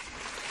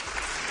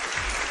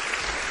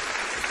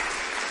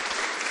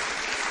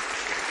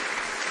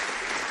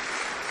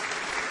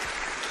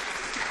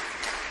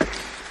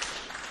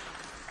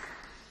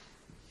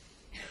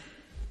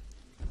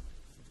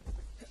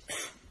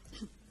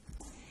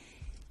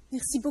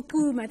 Merci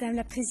beaucoup, Madame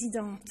la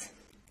Présidente.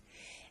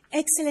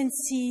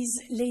 Excellencies,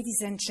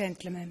 ladies and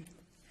gentlemen,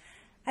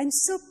 I'm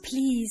so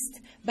pleased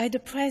by the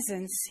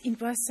presence in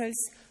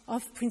Brussels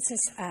of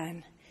Princess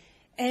Anne,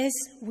 as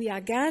we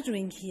are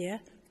gathering here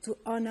to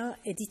honor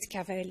Edith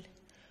Cavell,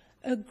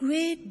 a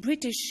great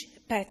British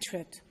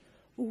patriot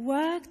who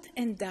worked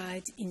and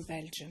died in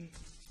Belgium.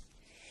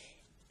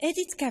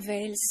 Edith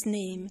Cavell's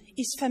name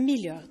is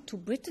familiar to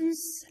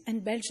Britons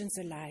and Belgians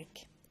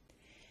alike.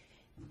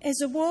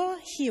 As a war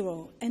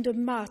hero and a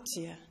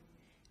martyr,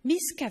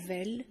 Miss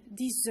Cavell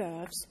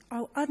deserves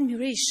our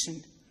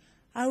admiration,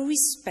 our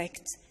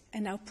respect,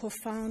 and our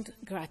profound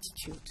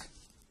gratitude.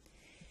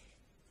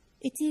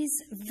 It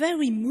is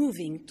very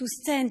moving to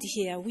stand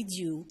here with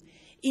you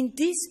in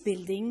this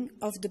building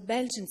of the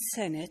Belgian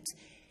Senate,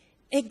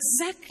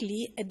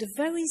 exactly at the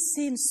very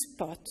same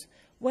spot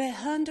where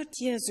 100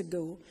 years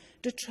ago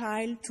the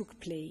trial took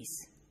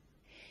place.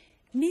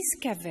 Miss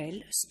Cavell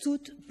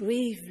stood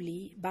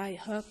bravely by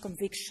her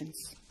convictions.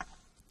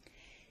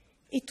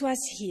 It was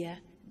here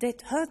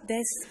that her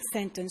death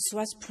sentence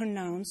was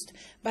pronounced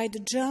by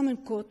the German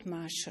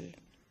court-martial.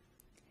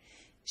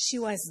 She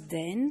was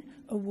then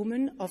a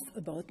woman of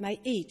about my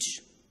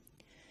age.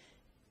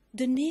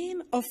 The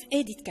name of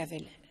Edith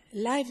Cavell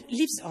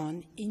lives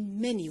on in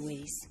many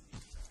ways.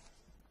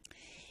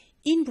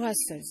 In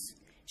Brussels,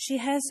 she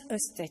has a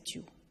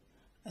statue.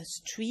 A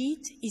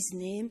street is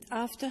named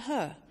after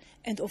her,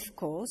 and of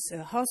course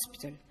a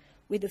hospital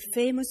with a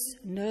famous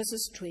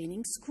nurses'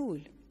 training school.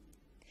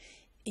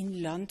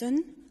 In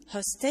London,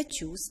 her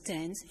statue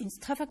stands in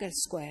Trafalgar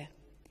Square.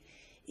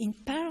 In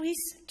Paris,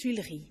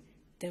 Tuileries,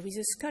 there is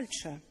a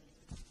sculpture.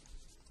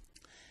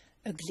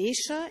 A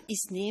glacier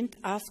is named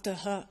after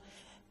her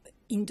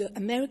in the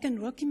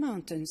American Rocky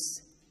Mountains,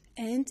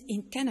 and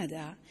in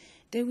Canada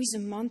there is a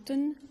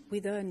mountain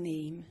with her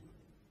name.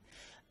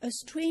 A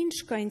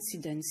strange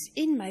coincidence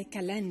in my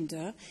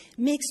calendar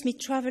makes me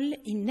travel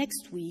in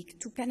next week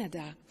to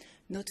Canada,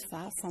 not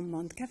far from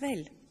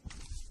n.a.v.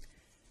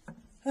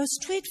 Her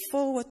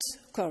straightforward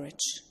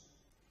courage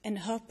and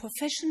her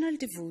professional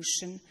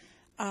devotion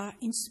are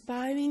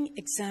inspiring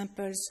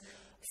examples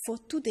for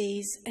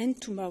today's and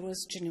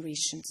tomorrow's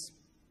generations.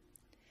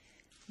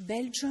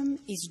 Belgium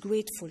is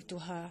grateful to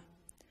her.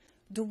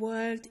 The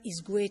world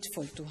is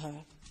grateful to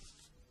her.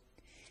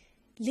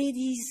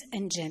 Ladies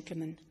and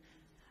gentlemen,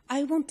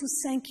 I want to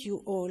thank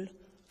you all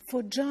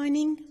for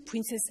joining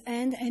Princess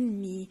Anne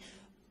and me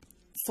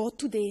for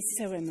today's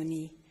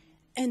ceremony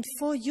and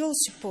for your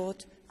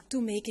support to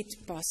make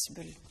it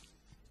possible.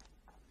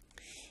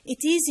 It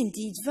is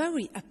indeed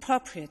very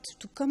appropriate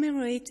to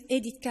commemorate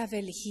Edith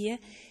Cavell here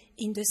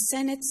in the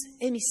Senate's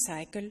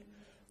hemicycle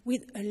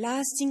with a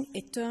lasting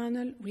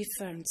eternal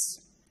reference.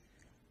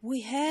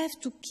 We have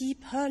to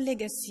keep her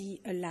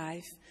legacy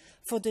alive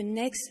for the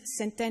next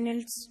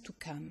centennials to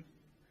come.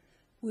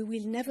 We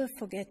will never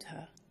forget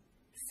her.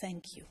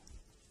 Thank you.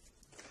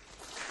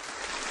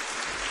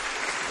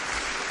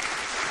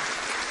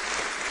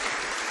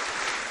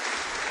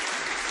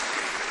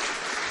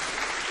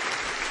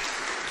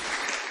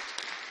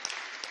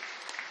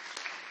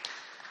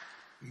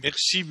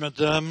 Merci,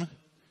 madame.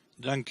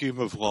 Dank u,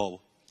 mevrouw.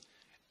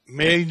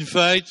 May I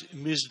invite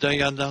Miss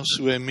Diana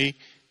Suemi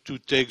to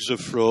take the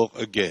floor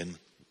again.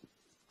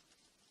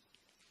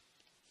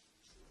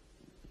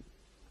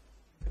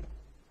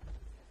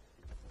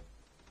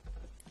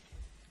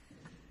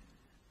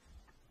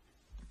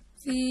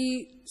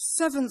 The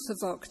 7th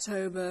of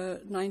October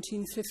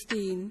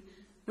 1915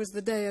 was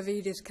the day of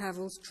Edith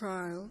Cavell's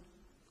trial.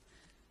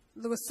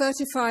 There were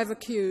 35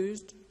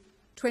 accused,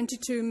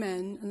 22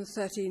 men and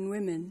 13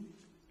 women.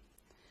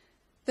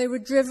 They were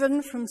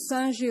driven from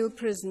Saint-Gilles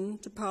prison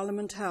to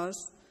Parliament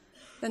House,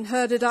 then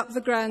herded up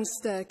the grand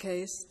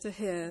staircase to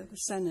hear the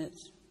Senate.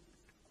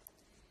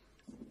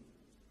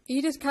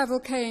 Edith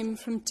Cavell came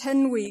from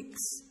 10 weeks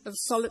of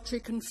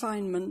solitary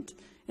confinement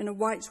in a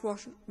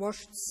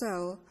whitewashed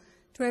cell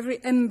to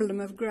every emblem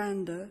of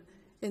grandeur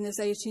in this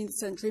 18th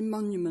century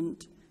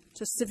monument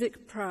to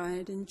civic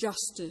pride in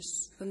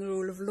justice and the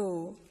rule of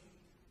law.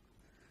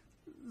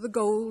 The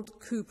gold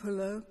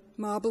cupola,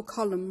 marble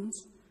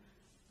columns,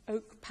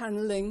 oak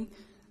panelling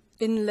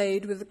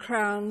inlaid with the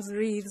crowns,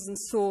 wreaths and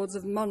swords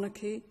of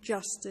monarchy,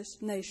 justice,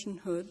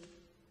 nationhood.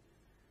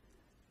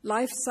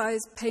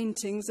 Life-size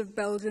paintings of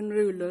Belgian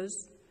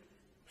rulers,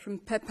 from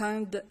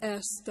Pepin de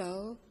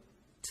Herstal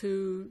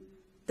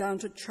down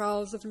to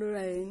Charles of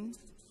Lorraine.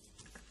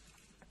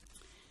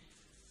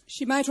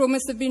 She might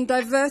almost have been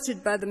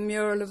diverted by the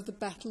mural of the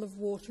Battle of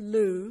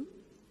Waterloo.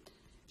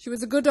 She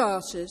was a good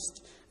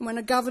artist, and when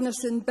a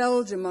governess in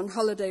Belgium on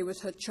holiday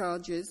with her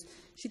charges,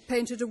 she'd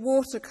painted a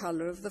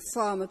watercolour of the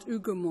farm at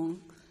Hougoumont,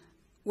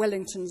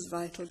 Wellington's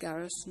vital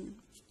garrison.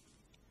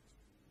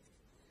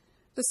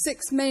 The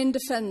 6 main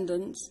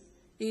defendants,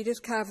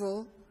 Edith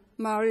Cavell,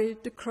 Marie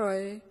de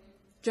Croix,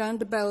 Jeanne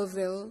de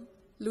Belleville,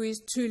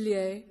 Louise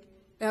Toulier,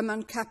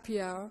 Herman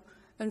Capiar,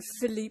 and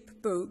Philippe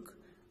Bogue,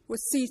 were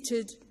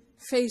seated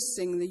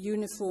facing the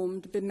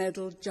uniformed,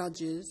 bemedalled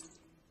judges.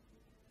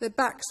 Their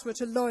backs were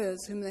to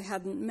lawyers whom they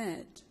hadn't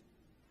met.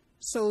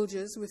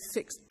 Soldiers with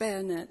fixed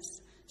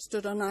bayonets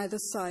stood on either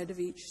side of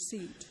each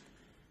seat.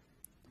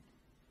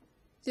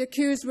 The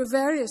accused were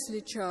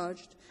variously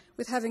charged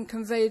with having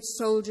conveyed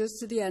soldiers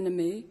to the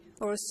enemy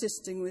or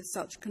assisting with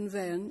such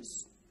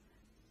conveyance,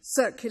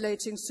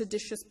 circulating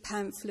seditious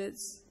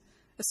pamphlets,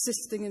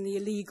 assisting in the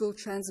illegal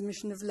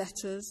transmission of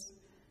letters,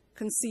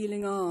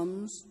 concealing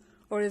arms,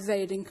 or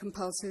evading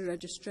compulsory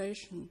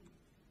registration.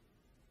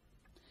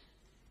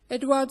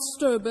 Eduard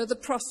Stober, the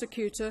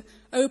prosecutor,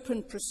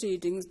 opened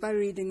proceedings by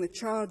reading the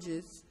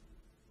charges.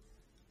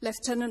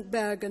 Lieutenant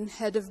Bergen,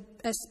 head of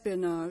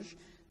espionage,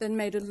 then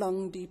made a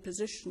long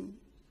deposition.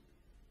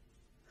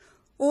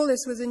 All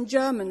this was in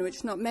German,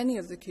 which not many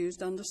of the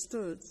accused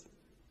understood.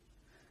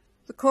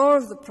 The core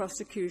of the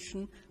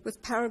prosecution was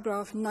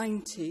paragraph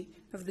 90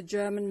 of the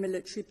German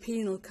Military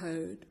Penal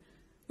Code,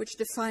 which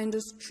defined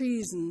as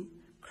treason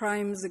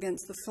crimes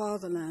against the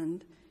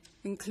fatherland,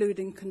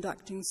 including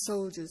conducting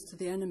soldiers to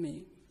the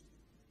enemy.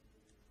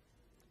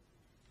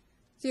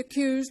 The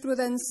accused were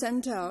then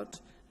sent out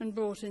and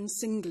brought in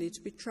singly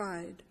to be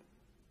tried.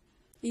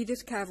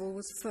 Edith Cavell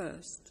was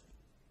first.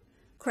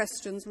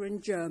 Questions were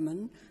in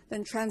German,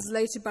 then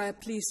translated by a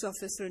police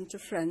officer into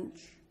French.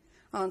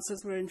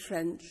 Answers were in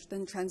French,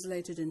 then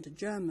translated into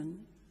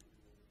German.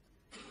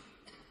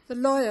 The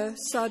lawyer,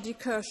 Sadi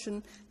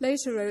Kirschen,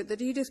 later wrote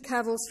that Edith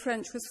Cavell's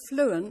French was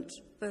fluent,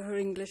 though her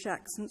English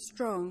accent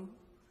strong.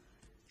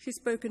 She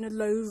spoke in a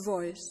low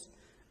voice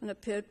and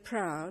appeared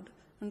proud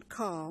and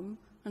calm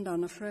and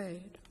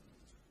unafraid.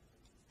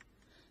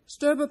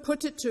 Stober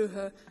put it to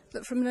her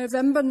that from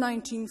November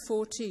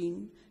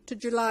 1914 to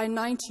July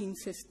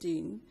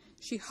 1915,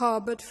 she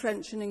harboured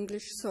French and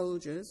English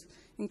soldiers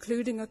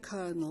including a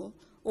colonel,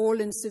 all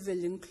in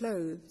civilian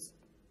clothes.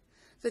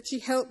 That she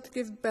helped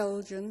give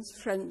Belgians,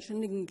 French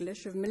and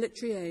English of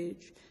military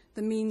age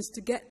the means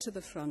to get to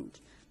the front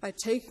by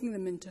taking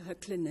them into her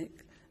clinic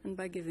and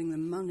by giving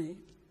them money.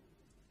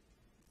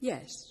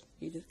 Yes,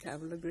 Edith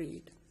Cavell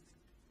agreed.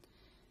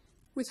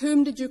 With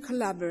whom did you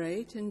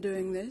collaborate in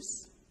doing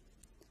this?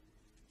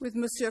 With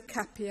Monsieur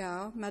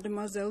Capiat,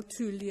 Mademoiselle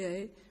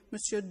Toulier,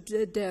 Monsieur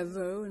de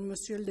Dervaux and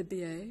Monsieur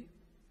Libier?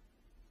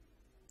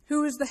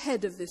 Who was the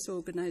head of this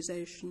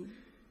organization?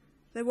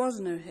 There was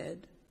no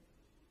head.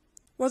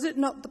 Was it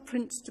not the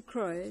Prince de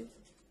Croy?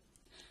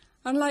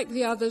 Unlike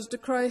the others, de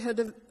Croy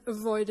had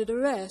avoided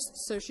arrest,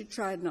 so she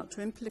tried not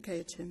to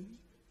implicate him.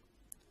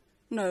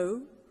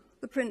 No,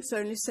 the Prince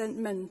only sent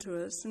men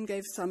to us and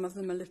gave some of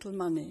them a little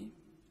money.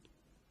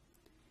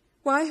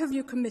 Why have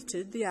you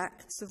committed the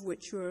acts of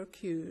which you are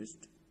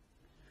accused?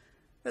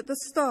 At the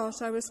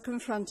start, I was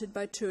confronted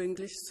by 2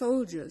 English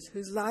soldiers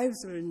whose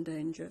lives were in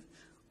danger.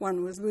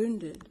 One was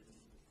wounded.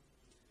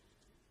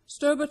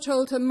 Stober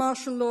told her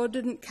martial law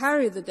didn't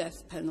carry the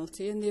death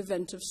penalty in the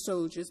event of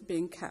soldiers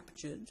being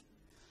captured.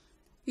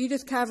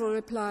 Edith Cavell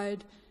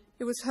replied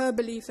it was her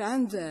belief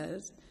and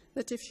theirs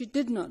that if she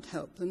did not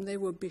help them, they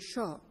would be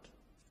shot.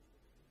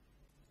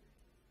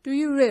 Do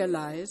you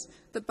realize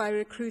that by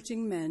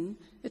recruiting men,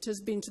 it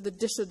has been to the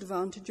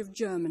disadvantage of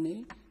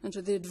Germany and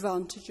to the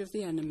advantage of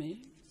the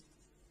enemy?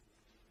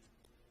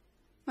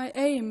 My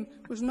aim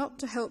was not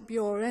to help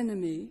your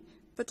enemy,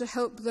 but to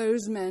help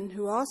those men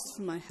who asked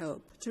for my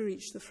help to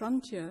reach the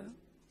frontier.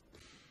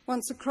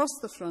 Once across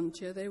the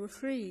frontier, they were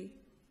free.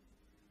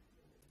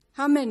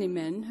 How many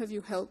men have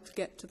you helped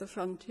get to the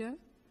frontier?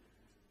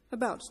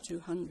 About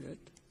 200.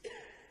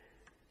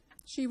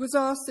 She was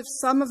asked if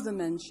some of the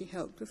men she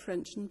helped were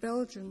French and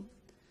Belgian.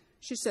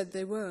 She said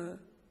they were.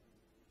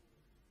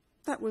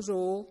 That was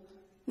all,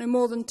 no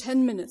more than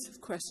 10 minutes of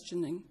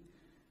questioning,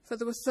 for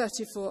there were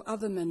 34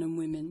 other men and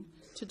women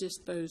to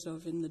dispose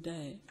of in the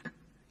day.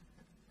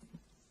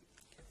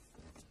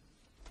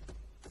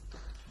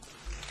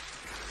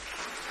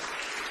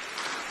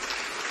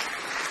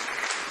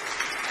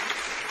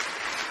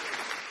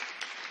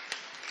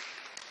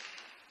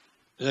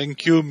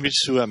 Thank you, Ms.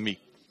 Souhami.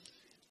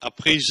 À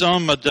présent,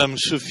 Madame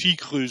Sophie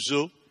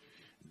Creusot,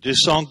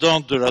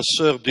 descendante de la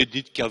sœur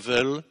d'Edith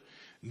Cavell,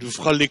 nous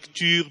fera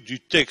lecture du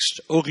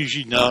texte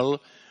original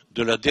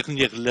de la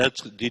dernière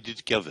lettre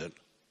d'Edith Cavell.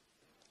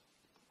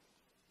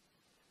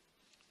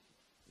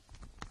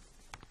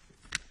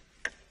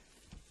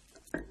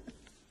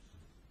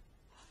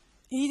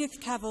 Edith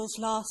Cavell's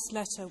last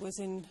letter was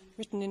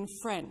written in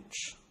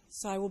French,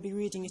 so I will be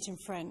reading it in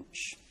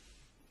French.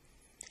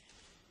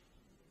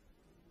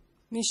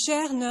 Mes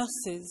chères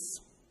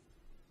nurses,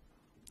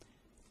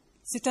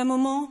 c'est un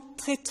moment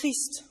très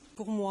triste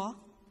pour moi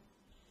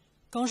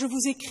quand je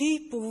vous écris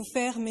pour vous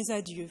faire mes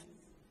adieux.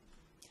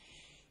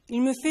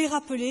 Il me fait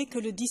rappeler que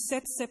le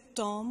 17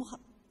 septembre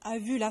a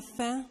vu la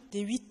fin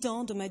des 8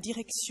 ans de ma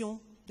direction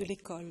de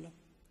l'école.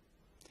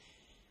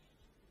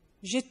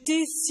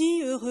 J'étais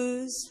si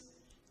heureuse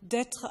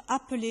d'être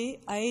appelée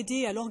à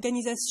aider à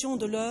l'organisation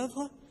de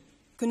l'œuvre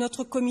que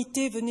notre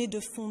comité venait de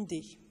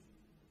fonder.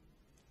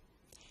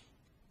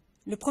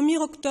 Le 1er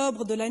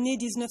octobre de l'année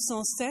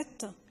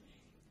 1907,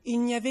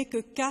 il n'y avait que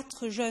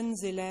 4 jeunes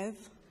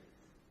élèves.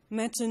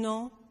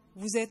 Maintenant,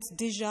 vous êtes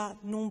déjà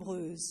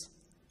nombreuses,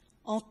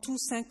 en tout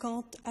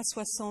 50 à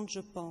 60, je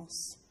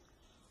pense,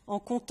 en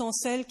comptant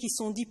celles qui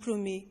sont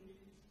diplômées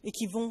et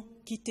qui vont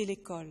quitter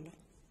l'école.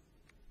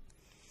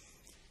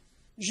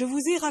 Je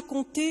vous ai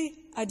raconté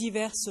à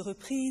diverses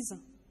reprises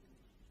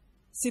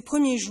ces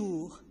premiers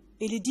jours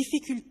et les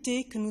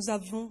difficultés que nous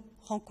avons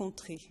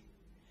rencontrées,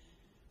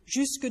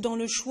 jusque dans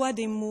le choix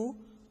des mots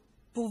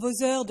pour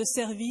vos heures de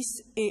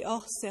service et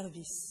hors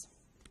service.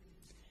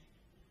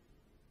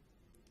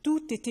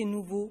 Tout était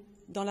nouveau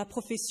dans la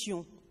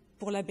profession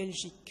pour la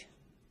Belgique.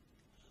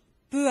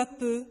 Peu à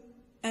peu,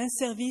 un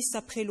service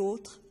après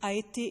l'autre a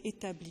été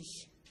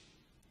établi.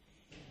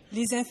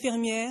 Les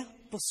infirmières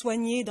pour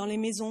soigner dans les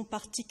maisons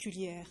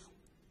particulières,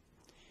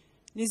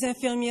 les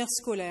infirmières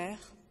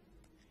scolaires,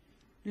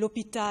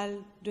 l'hôpital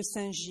de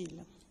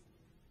Saint-Gilles.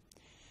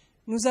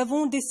 Nous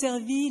avons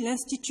desservi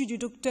l'Institut du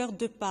docteur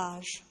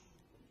Depage,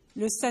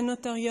 le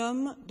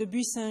sanatorium de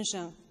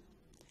Buy-Saint-Jean,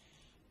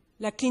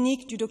 la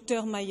clinique du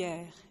docteur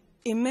Mayer,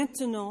 et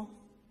maintenant,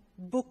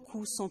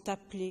 beaucoup sont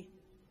appelés,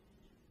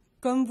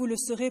 comme vous le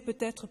serez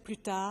peut-être plus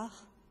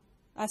tard,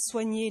 à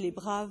soigner les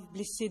braves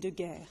blessés de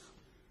guerre.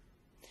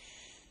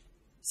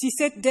 Si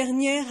cette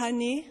dernière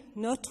année,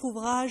 notre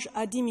ouvrage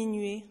a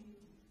diminué,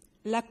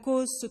 la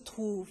cause se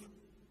trouve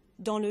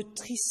dans le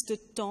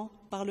triste temps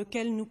par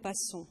lequel nous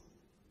passons.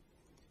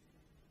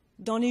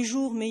 Dans les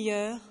jours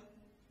meilleurs,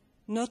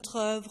 notre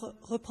œuvre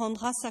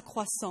reprendra sa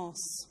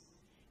croissance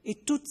et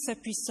toute sa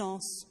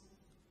puissance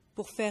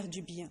pour faire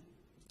du bien.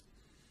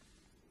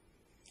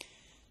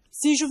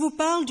 Si je vous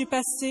parle du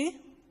passé,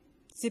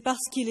 c'est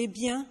parce qu'il est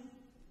bien,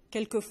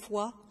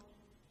 quelquefois,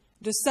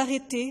 de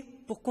s'arrêter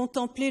pour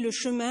contempler le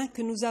chemin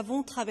que nous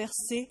avons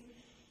traversé,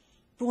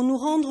 pour nous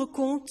rendre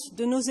compte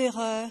de nos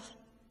erreurs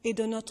et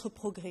de notre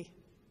progrès.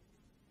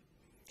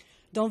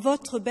 Dans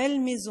votre belle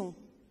maison,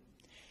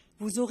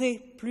 vous aurez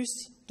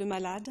plus de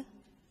malades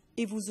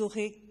et vous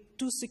aurez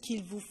tout ce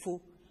qu'il vous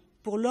faut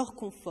pour leur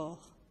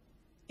confort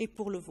et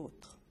pour le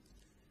vôtre.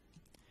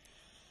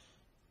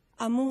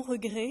 À mon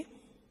regret,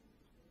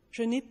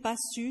 je n'ai pas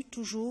su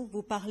toujours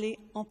vous parler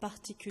en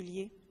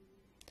particulier.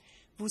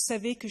 Vous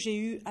savez que j'ai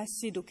eu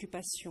assez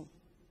d'occupations.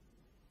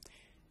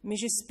 Mais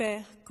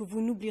j'espère que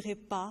vous n'oublierez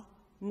pas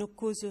nos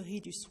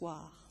causeries du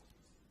soir.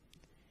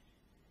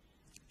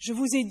 Je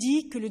vous ai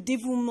dit que le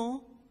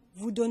dévouement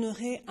vous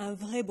donnerait un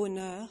vrai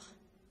bonheur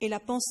et la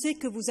pensée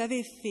que vous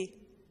avez fait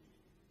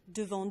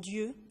devant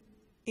Dieu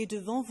et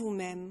devant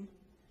vous-même,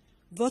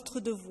 votre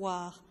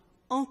devoir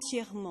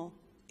entièrement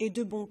et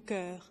de bon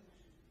cœur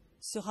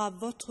sera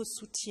votre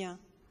soutien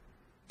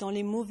dans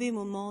les mauvais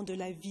moments de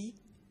la vie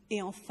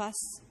et en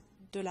face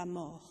de la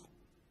mort.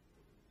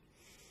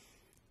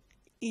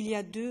 Il y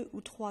a 2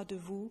 ou 3 de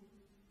vous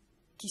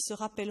qui se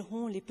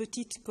rappelleront les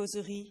petites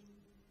causeries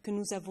que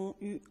nous avons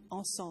eues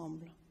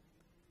ensemble.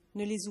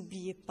 Ne les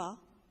oubliez pas.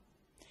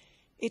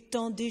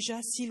 Étant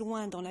déjà si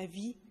loin dans la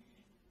vie,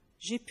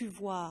 j'ai pu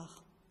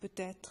voir,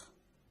 peut-être,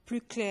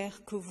 plus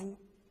clair que vous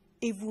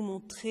et vous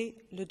montrer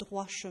le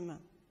droit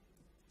chemin.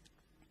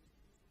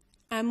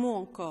 Un mot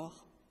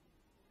encore.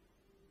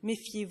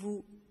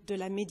 Méfiez-vous de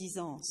la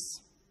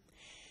médisance.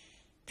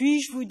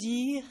 Puis-je vous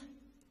dire,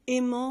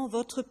 aimant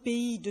votre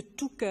pays de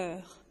tout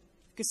cœur,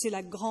 que c'est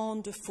la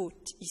grande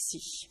faute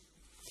ici.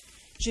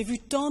 J'ai vu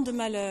tant de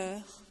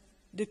malheurs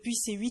depuis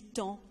ces 8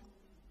 ans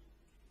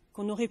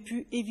qu'on aurait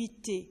pu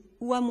éviter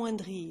ou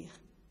amoindrir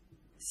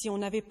si on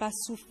n'avait pas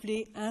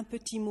soufflé un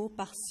petit mot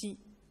par-ci,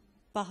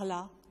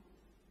 par-là,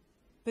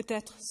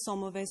 peut-être sans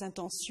mauvaise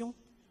intention,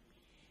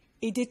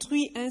 et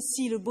détruit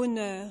ainsi le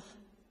bonheur,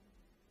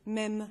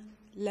 même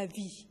la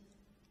vie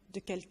de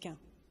quelqu'un.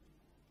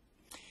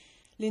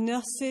 Les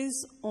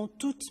nurses ont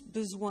toutes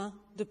besoin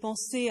de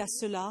penser à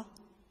cela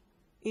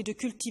et de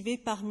cultiver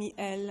parmi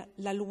elles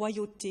la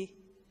loyauté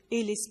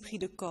et l'esprit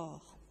de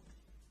corps.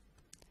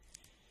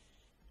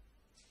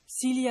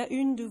 S'il y a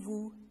une de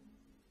vous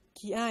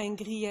qui a un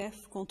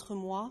grief contre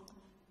moi,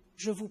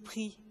 je vous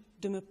prie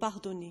de me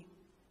pardonner.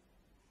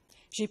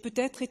 J'ai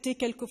peut-être été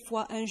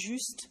quelquefois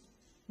injuste,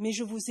 mais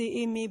je vous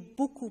ai aimé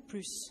beaucoup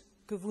plus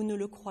que vous ne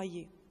le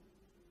croyez.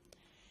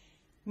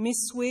 Mes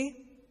souhaits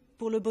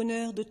pour le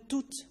bonheur de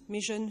toutes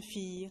mes jeunes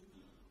filles,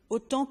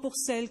 autant pour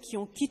celles qui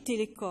ont quitté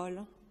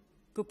l'école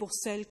que pour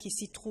celles qui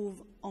s'y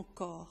trouvent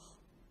encore.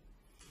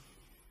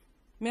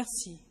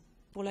 Merci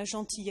pour la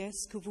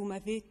gentillesse que vous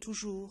m'avez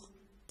toujours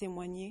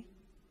témoignée.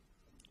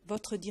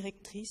 Votre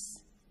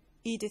directrice,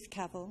 Edith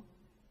Cavell,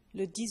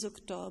 le 10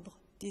 octobre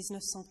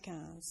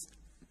 1915.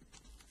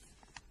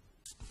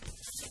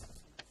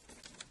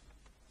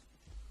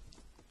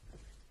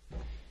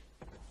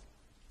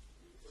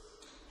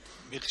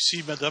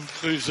 Merci, Madame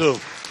Creusot.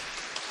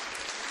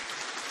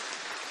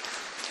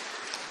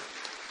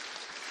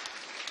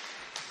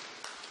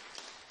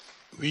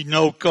 We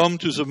now come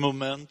to the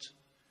moment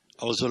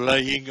of the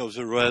laying of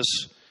the wreath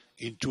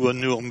in to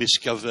honor Miss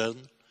Cavell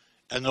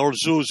and all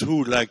those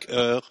who, like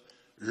her,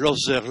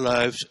 lost their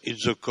lives in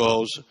the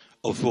cause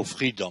of our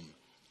freedom.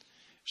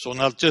 Son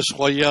Altesse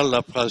Royale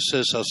la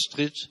princesse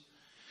Astrid,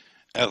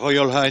 Her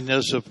Royal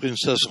Highness the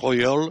Princess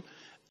Royal,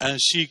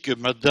 ainsi que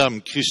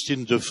Madame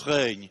Christine de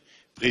Freigne,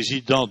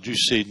 présidente du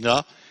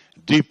Sénat,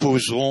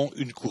 déposeront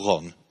une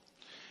couronne.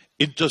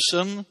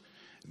 Intussen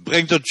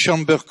brengt het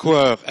chamber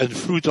choir en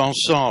flute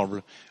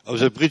ensemble of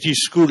the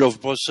British School of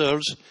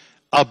Brussels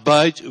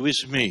Abide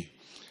with Me,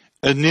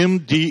 een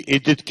hymn die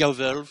Edith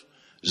Cavell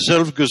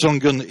zelf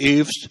gezongen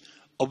heeft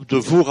op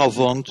de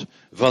vooravond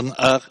van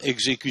haar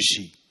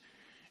executie.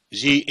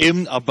 The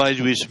hymn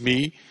Abide with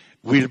Me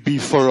will be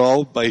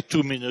followed by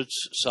 2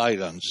 minutes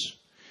silence.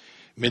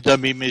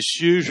 Mesdames et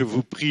messieurs, je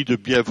vous prie de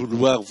bien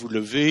vouloir vous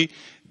lever.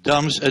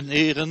 Dames en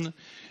heren,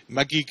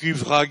 mag ik u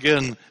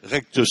vragen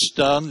recht te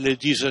staan?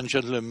 Ladies and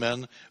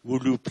gentlemen,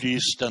 will you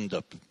please stand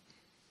up?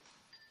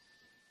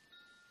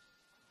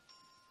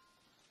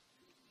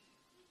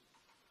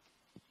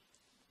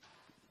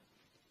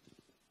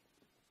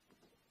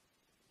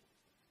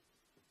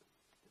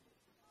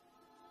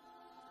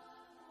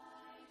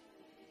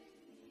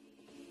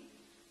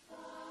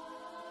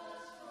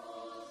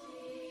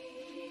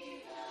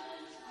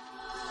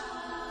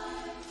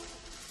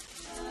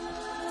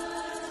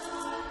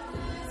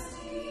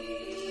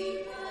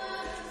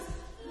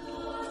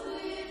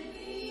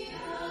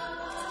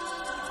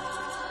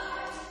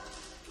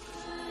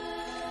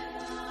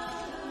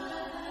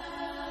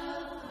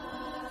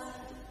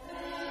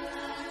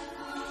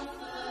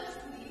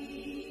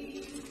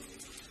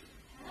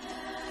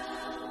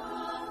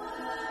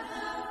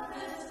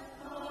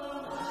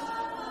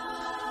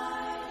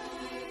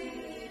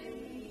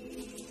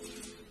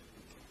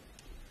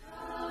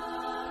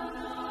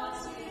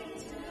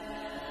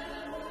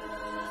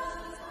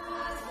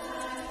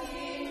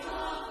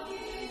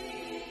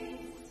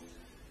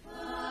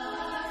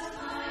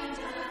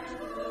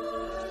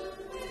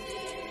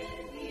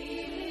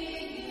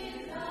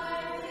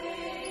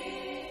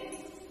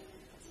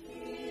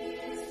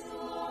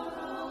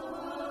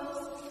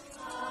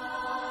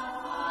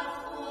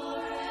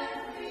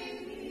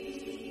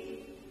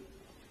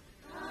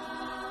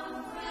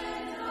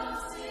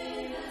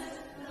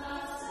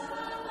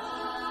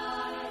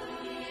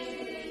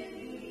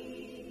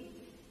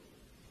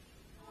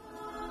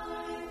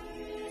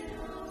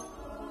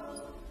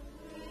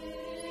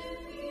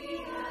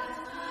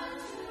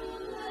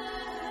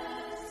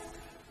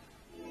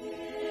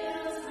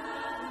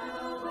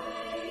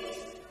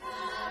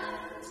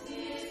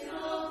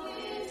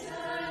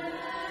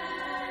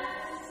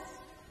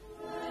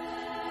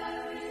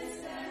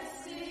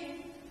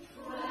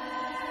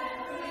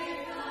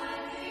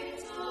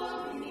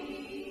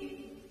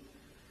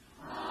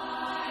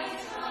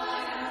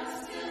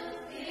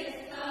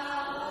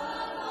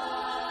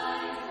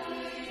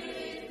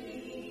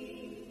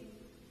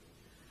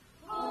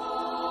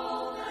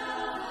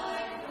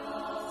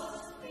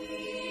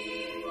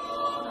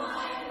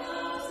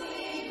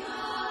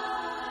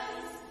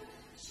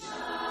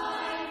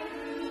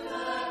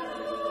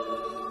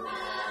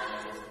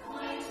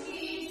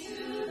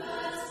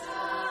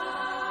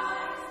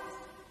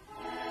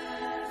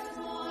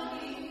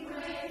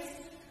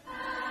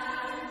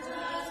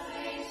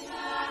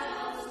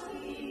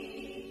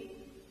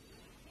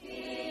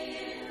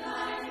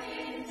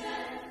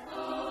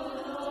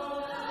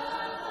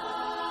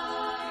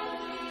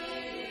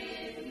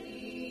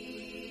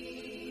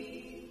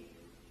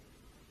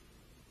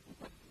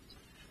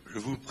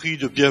 vous prie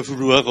de bien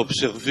vouloir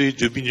observer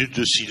 2 minutes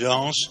de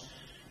silence.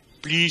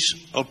 Please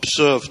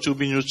observe 2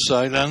 minutes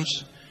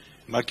silence.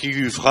 Mag ik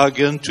u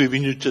vragen 2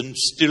 minuten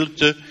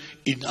stilte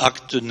in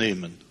acht te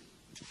nemen.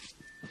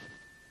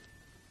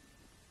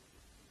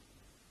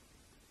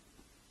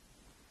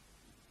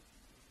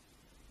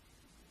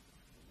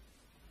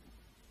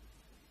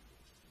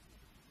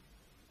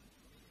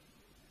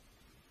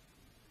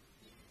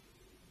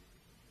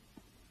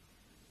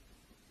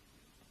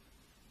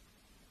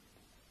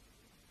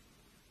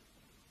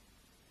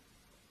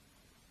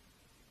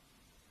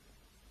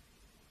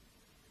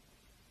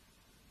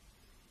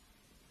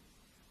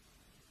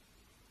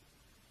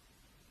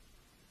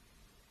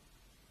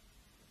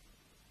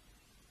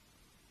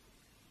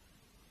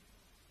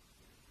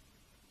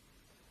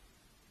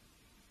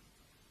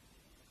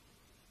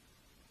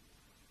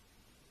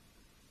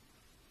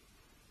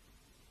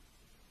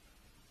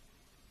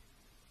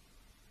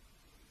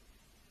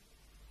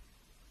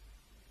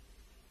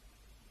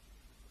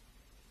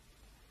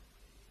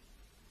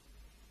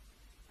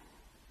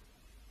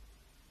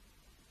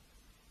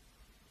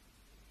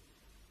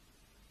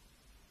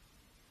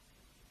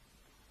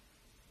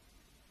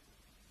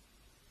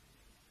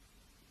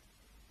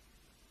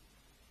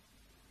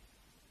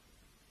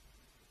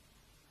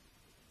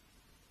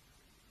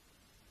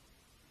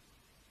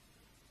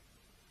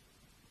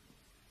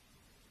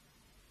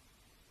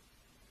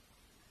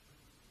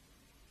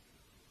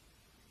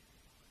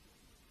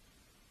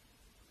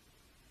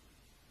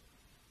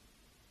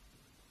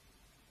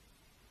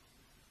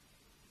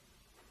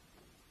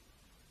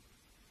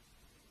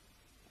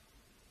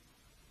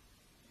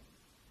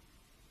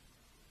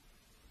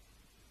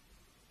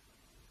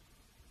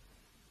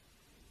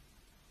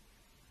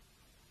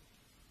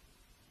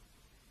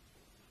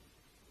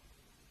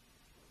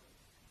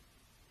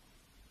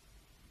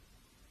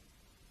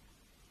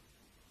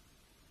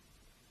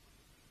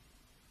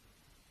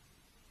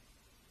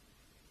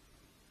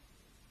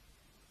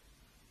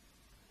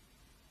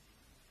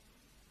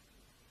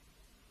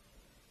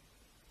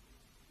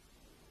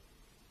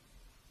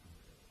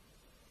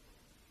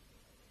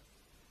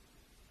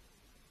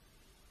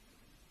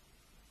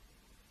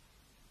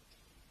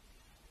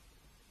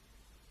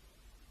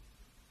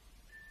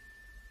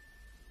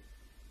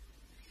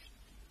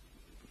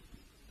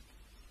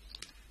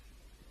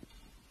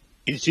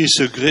 It is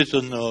a great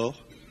honor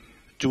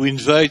to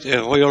invite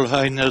Her Royal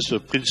Highness the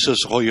Princess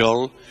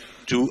Royal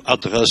to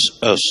address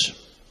us.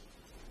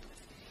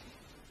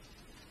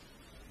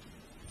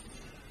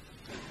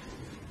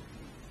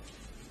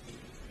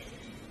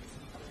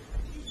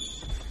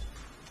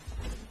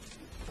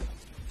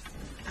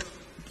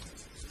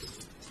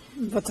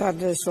 Votre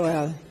Adresse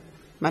Royale,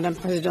 Madame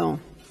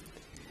Présidente,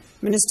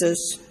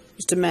 Ministers,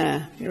 Mr.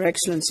 Mayor, Your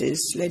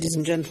Excellencies, ladies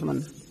and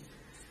gentlemen.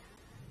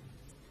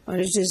 Well,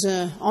 it is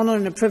an honour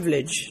and a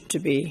privilege to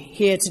be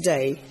here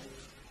today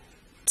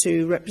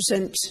to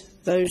represent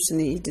those in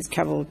the Edith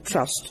Cavell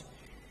Trust.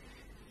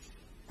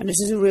 And it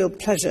is a real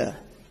pleasure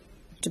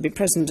to be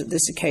present at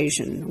this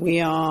occasion.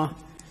 We are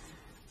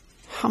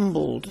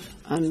humbled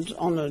and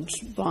honoured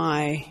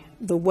by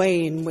the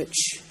way in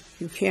which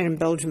you here in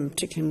Belgium,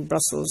 particularly in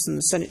Brussels and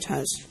the Senate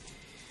House,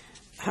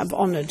 have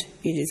honoured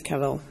Edith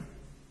Cavell.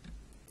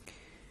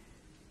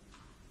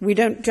 We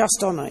don't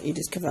just honour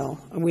Edith Cavell,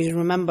 and we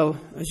remember,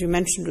 as you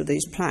mentioned with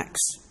these plaques,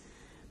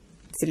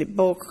 Philip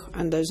Bork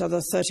and those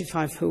other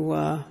 35 who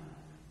were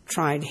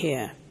tried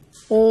here,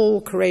 all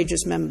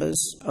courageous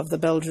members of the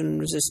Belgian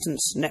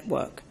resistance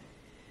network,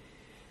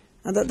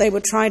 and that they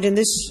were tried in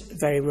this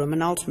very room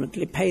and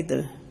ultimately paid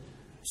the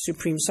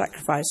supreme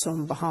sacrifice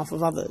on behalf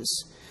of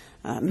others,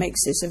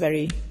 makes this a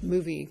very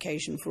moving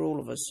occasion for all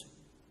of us.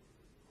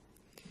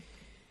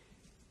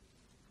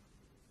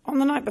 On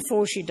the night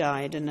before she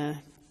died in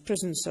a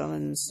prison cell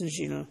in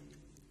Saint-Gilles,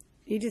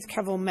 Edith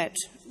Cavell met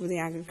with the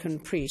Anglican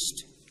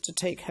priest to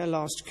take her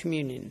last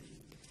communion.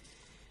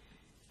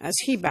 As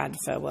he bade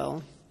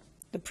farewell,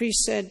 the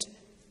priest said,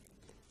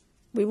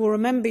 "We will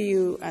remember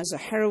you as a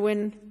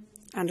heroine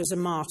and as a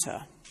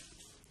martyr."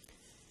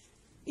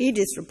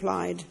 Edith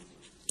replied,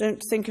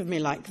 "Don't think of me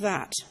like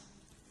that.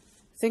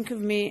 Think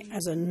of me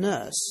as a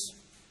nurse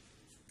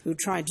who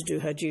tried to do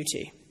her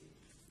duty."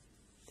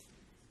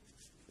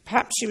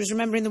 Perhaps she was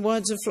remembering the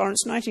words of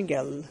Florence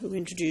Nightingale, who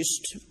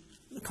introduced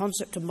the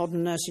concept of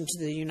modern nursing to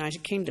the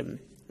United Kingdom,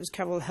 as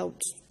Cavell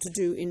helped to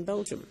do in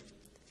Belgium.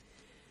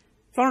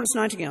 Florence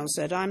Nightingale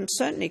said, "I'm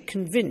certainly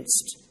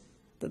convinced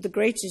that the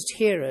greatest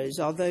heroes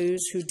are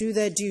those who do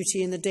their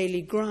duty in the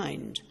daily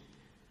grind,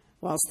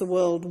 whilst the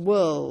world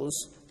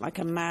whirls like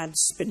a mad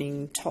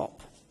spinning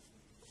top."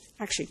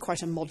 Actually,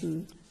 quite a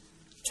modern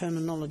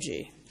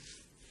terminology.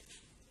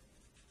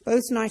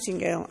 Both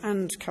Nightingale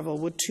and Cavell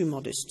were too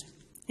modest.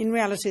 In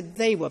reality,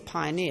 they were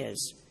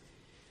pioneers.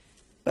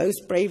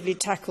 Both bravely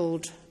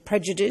tackled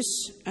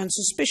prejudice and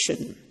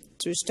suspicion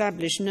to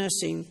establish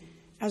nursing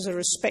as a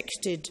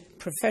respected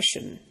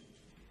profession.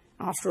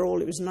 After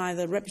all, it was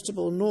neither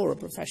reputable nor a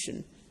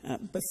profession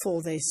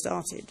before they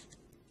started.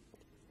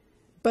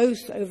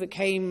 Both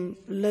overcame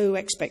low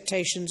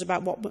expectations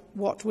about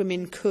what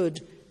women could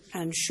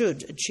and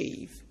should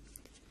achieve.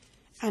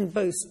 and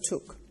both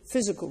took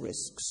physical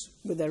risks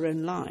with their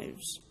own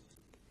lives.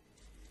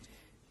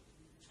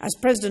 As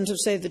president of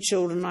Save the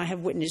Children, I have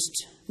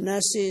witnessed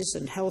nurses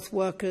and health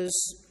workers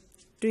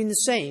doing the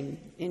same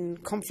in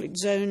conflict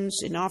zones,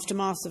 in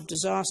aftermath of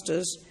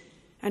disasters,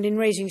 and in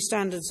raising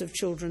standards of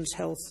children's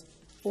health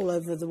all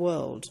over the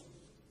world.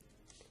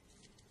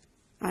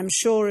 I'm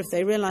sure if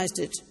they realised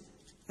it,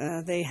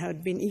 they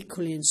had been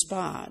equally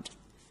inspired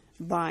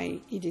by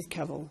Edith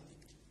Cavell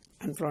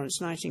and Florence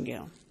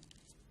Nightingale.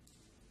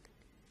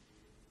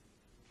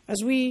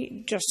 As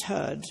we just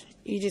heard,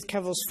 Edith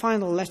Cavell's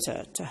final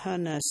letter to her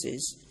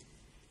nurses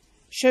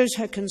shows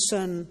her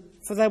concern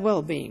for their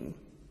well-being.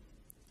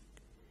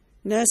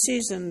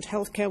 Nurses and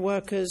healthcare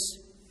workers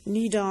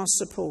need our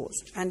support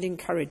and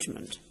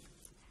encouragement.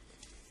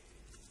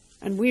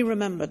 And we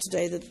remember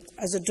today that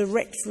as a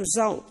direct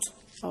result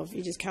of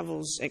Edith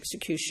Cavell's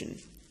execution,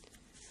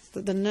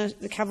 that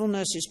the Cavell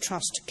Nurses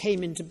Trust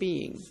came into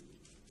being,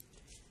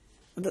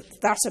 and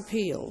that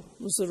appeal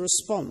was the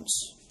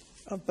response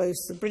of both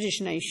the British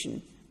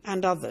nation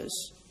and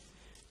others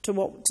to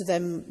what to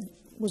them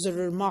was a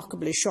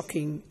remarkably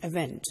shocking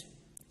event.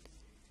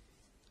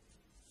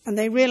 And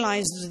they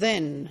realised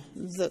then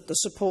that the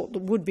support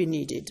that would be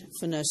needed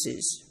for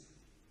nurses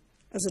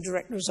as a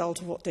direct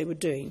result of what they were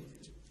doing.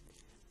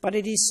 But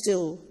it is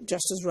still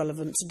just as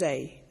relevant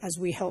today as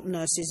we help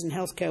nurses and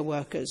healthcare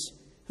workers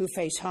who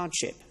face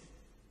hardship.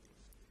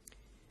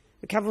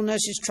 The Cavell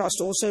Nurses Trust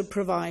also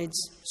provides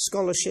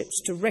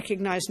scholarships to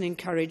recognise and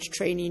encourage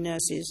trainee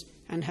nurses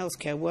and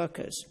healthcare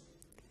workers.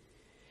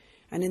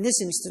 And in this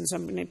instance,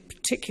 I'm going to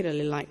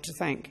particularly like to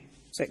thank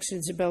His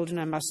Excellency Belgian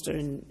Ambassador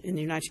in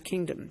the United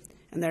Kingdom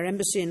and their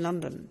embassy in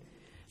London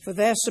for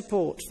their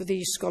support for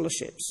these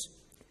scholarships.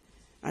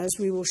 As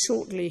we will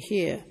shortly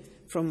hear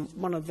from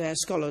one of their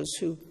scholars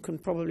who can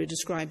probably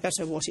describe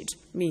better what it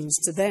means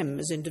to them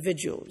as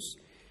individuals,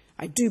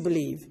 I do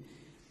believe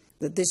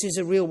that this is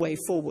a real way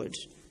forward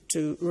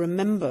to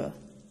remember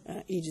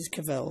Edith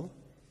Cavell,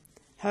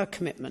 her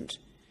commitment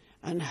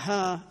and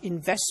her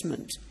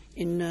investment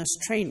in nurse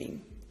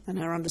training and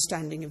her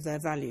understanding of their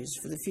values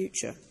for the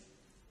future.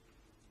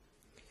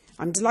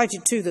 I'm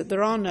delighted too that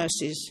there are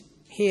nurses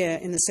here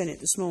in the Senate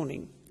this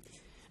morning,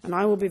 and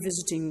I will be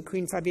visiting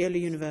Queen Fabiola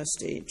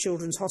University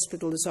Children's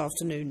Hospital this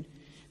afternoon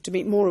to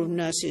meet more of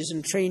nurses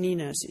and trainee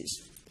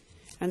nurses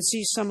and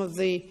see some of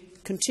the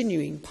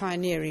continuing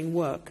pioneering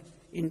work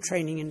in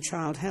training in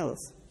child health.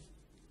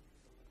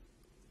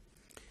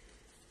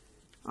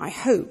 I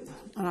hope,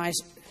 and I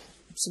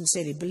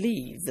sincerely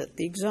believe, that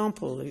the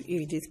example of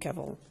Edith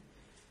Cavell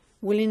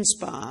will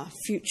inspire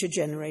future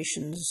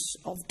generations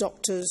of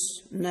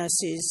doctors,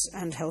 nurses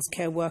and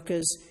healthcare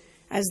workers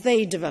as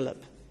they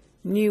develop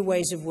new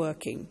ways of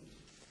working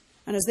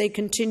and as they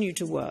continue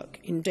to work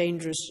in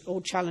dangerous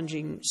or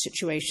challenging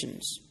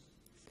situations.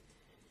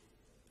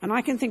 And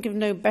I can think of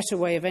no better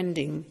way of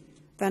ending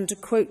than to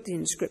quote the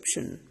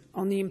inscription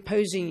on the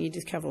imposing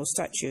Edith Cavell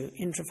statue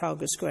in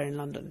Trafalgar Square in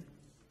London.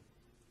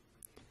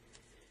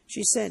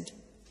 She said,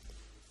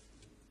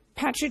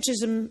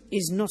 "Patriotism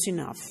is not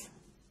enough.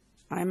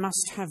 I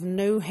must have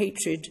no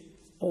hatred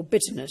or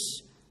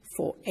bitterness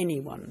for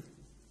anyone."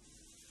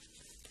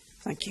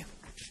 Thank you.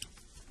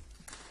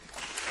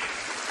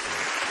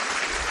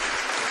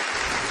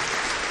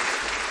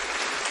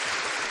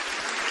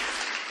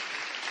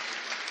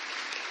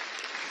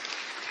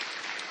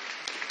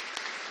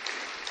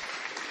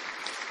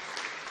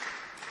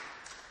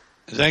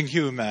 Thank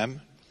you,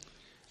 ma'am.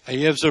 I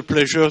have the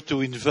pleasure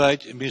to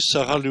invite Miss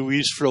Sarah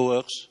Louise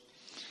Flowers,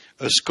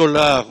 a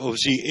scholar of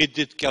the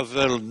Edith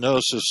Cavell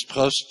Nurses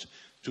Trust,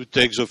 to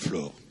take the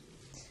floor.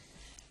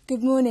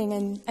 Good morning,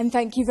 and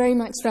thank you very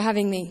much for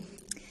having me.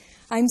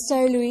 I'm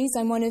Sarah Louise,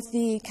 I'm one of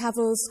the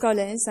Cavell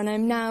scholars, and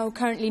I'm now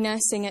currently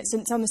nursing at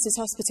St Thomas's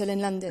Hospital in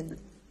London.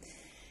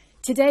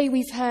 Today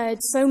we've heard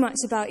so much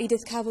about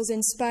Edith Cavell's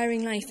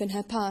inspiring life and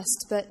her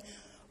past, but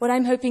what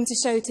I'm hoping to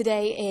show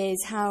today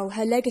is how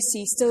her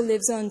legacy still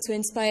lives on to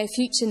inspire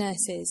future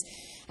nurses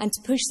and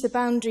to push the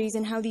boundaries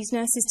in how these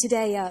nurses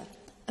today are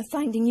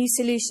finding new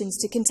solutions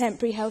to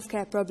contemporary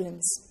healthcare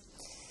problems.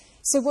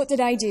 So what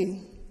did I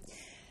do?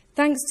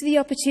 Thanks to the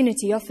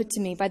opportunity offered to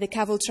me by the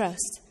Cavell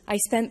Trust, I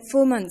spent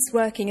 4 months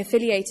working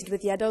affiliated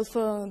with the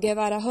Adolfo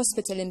Guevara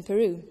Hospital in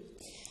Peru.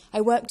 I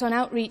worked on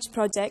outreach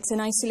projects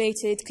and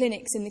isolated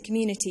clinics in the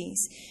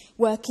communities,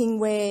 working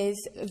with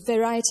a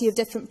variety of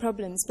different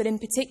problems, but in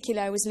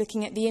particular I was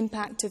looking at the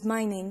impact of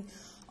mining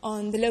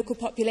on the local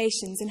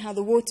populations and how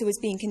the water was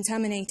being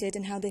contaminated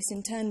and how this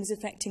in turn was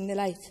affecting the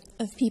life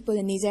of people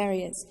in these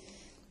areas.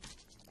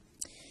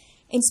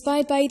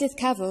 Inspired by Edith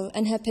Cavell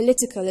and her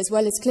political as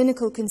well as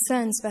clinical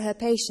concerns for her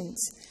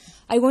patients,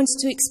 I wanted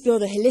to explore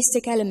the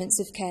holistic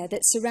elements of care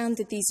that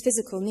surrounded these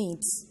physical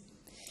needs.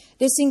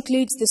 This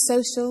includes the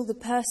social, the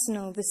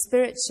personal, the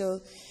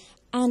spiritual,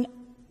 and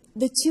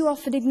the too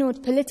often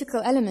ignored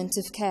political element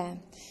of care,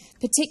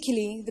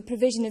 particularly the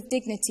provision of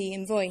dignity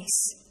and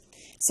voice.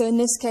 So in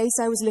this case,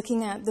 I was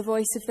looking at the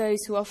voice of those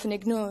who are often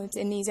ignored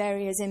in these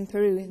areas in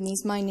Peru, in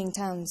these mining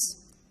towns.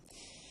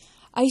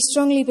 I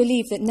strongly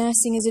believe that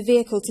nursing is a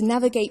vehicle to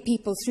navigate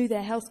people through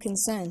their health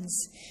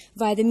concerns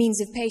via the means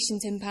of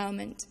patient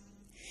empowerment.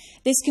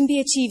 This can be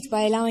achieved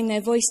by allowing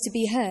their voice to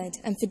be heard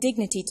and for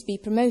dignity to be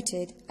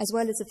promoted, as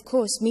well as, of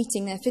course,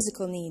 meeting their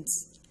physical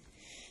needs.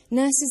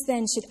 Nurses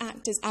then should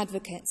act as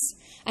advocates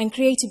and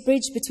create a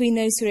bridge between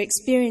those who are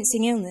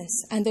experiencing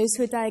illness and those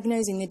who are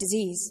diagnosing the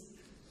disease.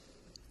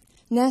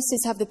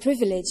 Nurses have the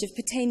privilege of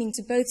pertaining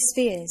to both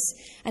spheres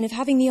and of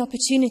having the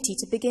opportunity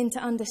to begin to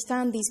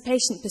understand these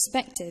patient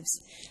perspectives,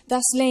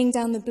 thus laying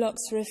down the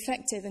blocks for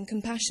effective and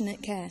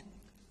compassionate care.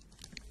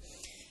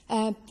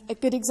 A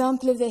good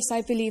example of this,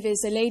 I believe,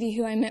 is a lady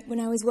who I met when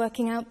I was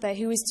working out there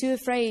who was too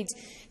afraid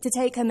to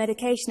take her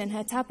medication and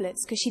her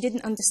tablets because she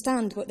didn't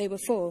understand what they were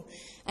for,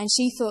 and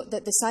she thought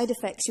that the side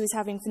effects she was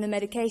having from the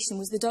medication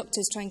was the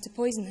doctors trying to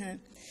poison her.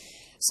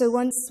 So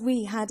once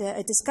we had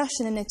a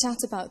discussion and a chat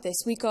about this,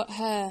 we got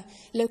her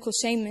local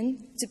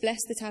shaman to bless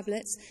the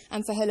tablets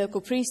and for her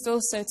local priest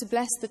also to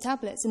bless the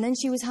tablets. And then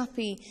she was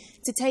happy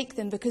to take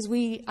them because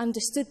we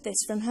understood this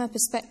from her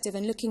perspective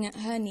and looking at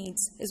her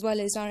needs as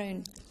well as our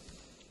own.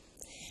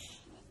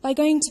 By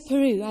going to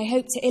Peru, I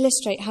hope to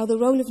illustrate how the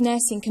role of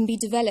nursing can be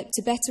developed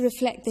to better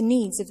reflect the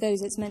needs of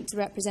those it's meant to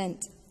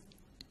represent.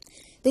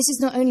 This is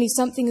not only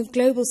something of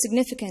global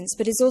significance,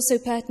 but is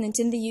also pertinent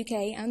in the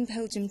UK and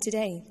Belgium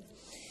today.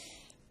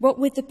 What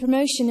with the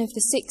promotion of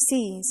the 6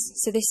 C's,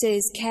 so this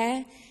is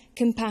care,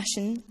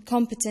 compassion,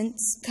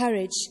 competence,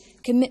 courage,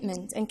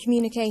 commitment and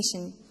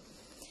communication,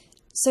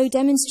 so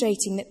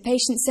demonstrating that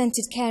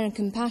patient-centred care and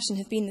compassion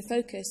have been the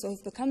focus, or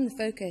have become the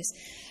focus,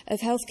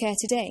 of healthcare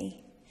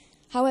today.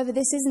 However,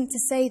 this isn't to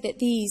say that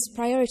these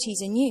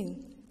priorities are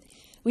new.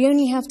 We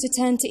only have to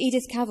turn to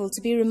Edith Cavell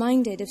to be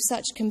reminded of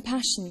such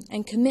compassion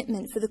and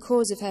commitment for the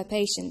cause of her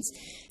patients,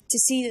 to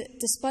see that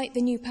despite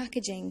the new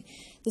packaging,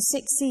 the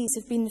 6 C's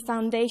have been the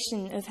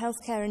foundation of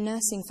healthcare and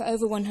nursing for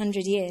over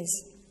 100 years.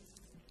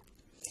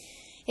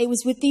 It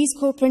was with these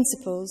core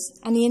principles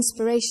and the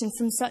inspiration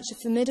from such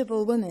a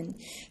formidable woman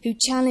who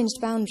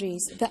challenged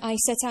boundaries that I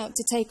set out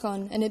to take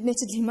on an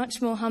admittedly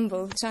much more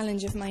humble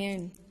challenge of my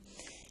own.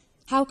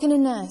 How can a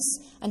nurse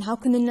and how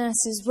can the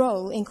nurse's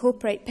role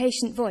incorporate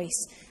patient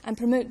voice and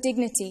promote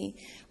dignity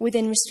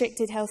within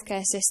restricted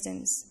healthcare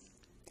systems?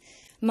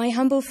 My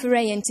humble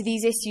foray into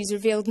these issues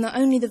revealed not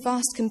only the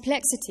vast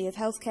complexity of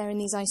healthcare in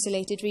these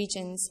isolated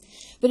regions,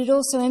 but it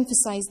also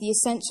emphasised the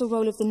essential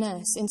role of the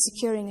nurse in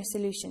securing a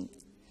solution.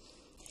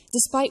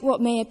 Despite what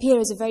may appear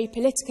as a very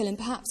political and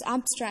perhaps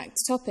abstract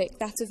topic,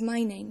 that of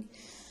mining,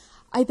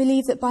 I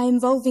believe that by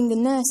involving the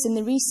nurse in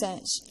the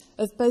research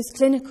of both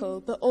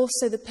clinical but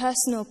also the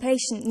personal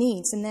patient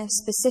needs and their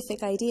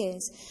specific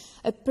ideas,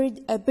 a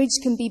bridge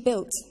can be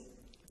built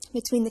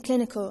between the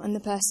clinical and the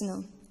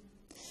personal.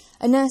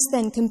 A nurse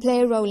then can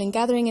play a role in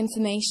gathering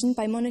information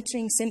by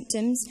monitoring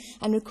symptoms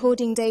and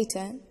recording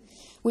data,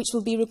 which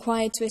will be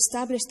required to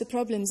establish the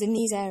problems in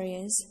these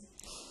areas.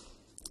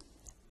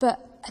 But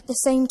at the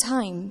same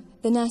time,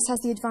 the nurse has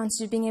the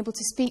advantage of being able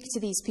to speak to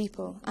these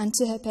people and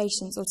to her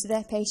patients or to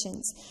their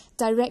patients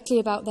directly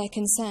about their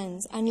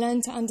concerns and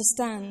learn to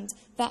understand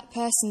that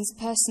person's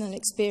personal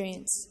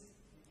experience.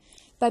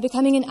 By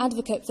becoming an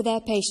advocate for their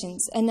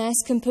patients, a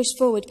nurse can push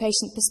forward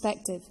patient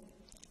perspective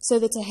so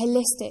that a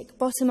holistic,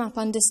 bottom-up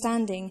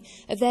understanding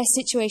of their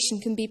situation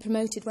can be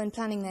promoted when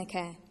planning their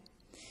care.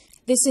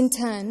 This in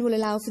turn will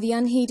allow for the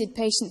unheeded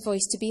patient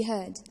voice to be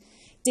heard,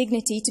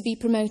 dignity to be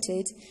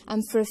promoted,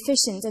 and for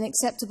efficient and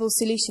acceptable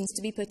solutions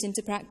to be put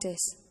into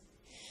practice.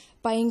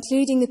 By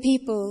including the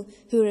people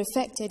who are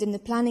affected in the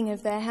planning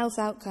of their health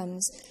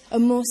outcomes, a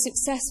more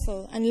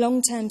successful and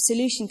long-term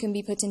solution can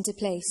be put into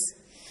place.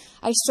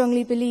 I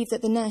strongly believe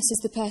that the nurse is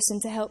the person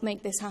to help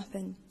make this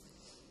happen.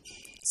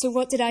 So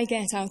what did I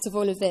get out of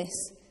all of this?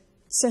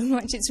 So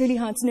much, it's really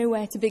hard to know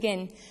where to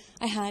begin.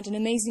 I had an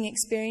amazing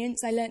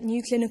experience. I learnt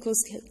new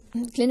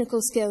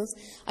clinical skills.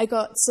 I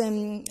got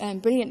some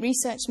brilliant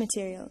research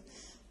material.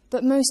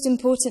 But most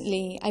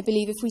importantly, I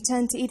believe if we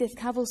turn to Edith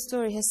Cavell's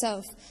story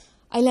herself,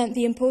 I learnt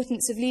the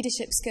importance of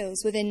leadership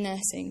skills within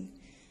nursing.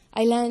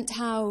 I learnt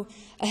how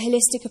a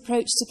holistic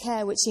approach to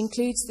care, which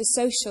includes the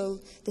social,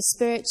 the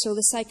spiritual,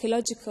 the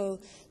psychological,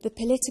 the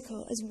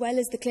political, as well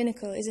as the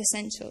clinical, is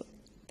essential.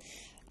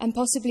 And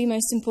possibly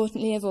most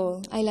importantly of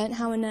all, I learnt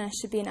how a nurse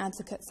should be an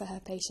advocate for her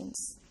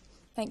patients.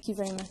 Thank you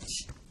very much.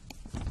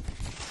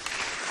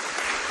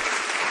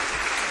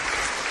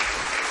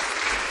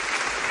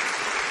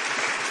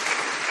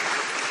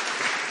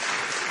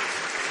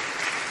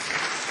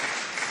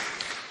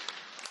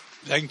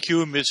 Thank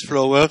you, Ms.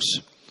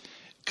 Flowers.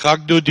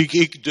 Graag nodig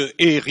ik de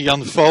heer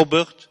Jan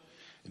Faubert,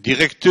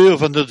 directeur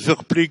van het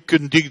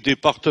verpleegkundig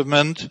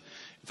departement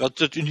van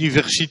het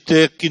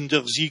Universitair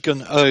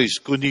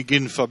Kinderziekenhuis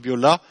Koningin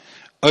Fabiola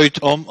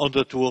uit om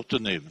het woord te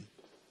nemen.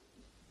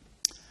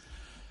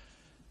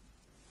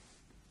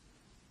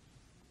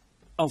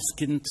 Als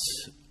kind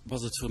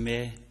was het voor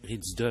mij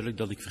reeds duidelijk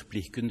dat ik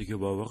verpleegkundige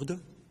wou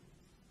worden.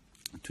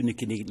 Toen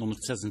ik in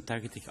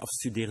 1986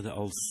 afstudeerde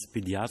als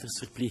pediatrisch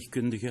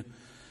verpleegkundige,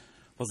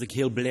 was ik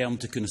heel blij om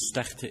te kunnen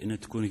starten in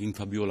het Koningin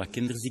Fabiola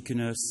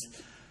Kinderziekenhuis,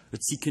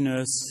 Het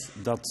ziekenhuis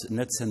dat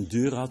net zijn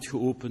deuren had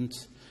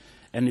geopend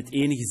en het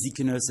enige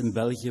ziekenhuis in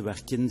België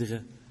waar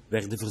kinderen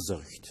werden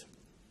verzorgd.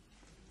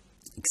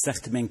 Ik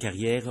startte mijn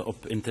carrière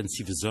op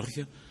intensieve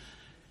zorgen.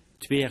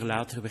 2 jaar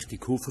later werd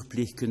ik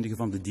hoofdverpleegkundige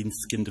van de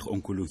dienst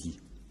kinderoncologie.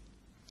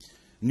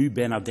 Nu,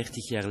 bijna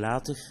 30 jaar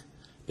later,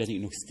 ben ik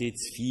nog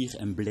steeds fier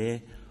en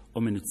blij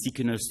om in het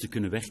ziekenhuis te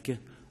kunnen werken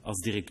als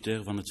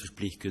directeur van het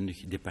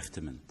verpleegkundig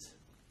departement.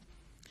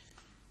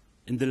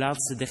 In de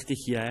laatste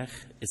 30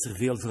 jaar is er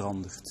veel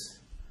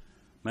veranderd,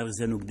 maar er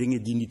zijn ook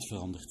dingen die niet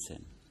veranderd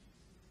zijn.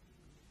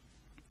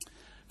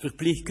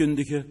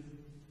 Verpleegkundige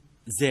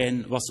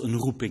was een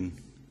roeping.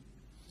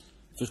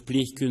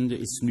 Verpleegkunde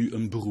is nu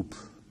een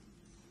beroep.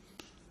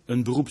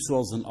 Een beroep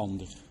zoals een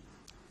ander.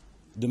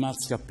 De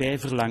maatschappij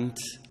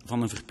verlangt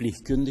van een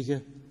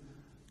verpleegkundige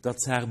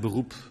dat ze haar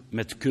beroep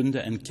met kunde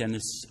en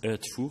kennis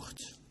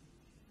uitvoert,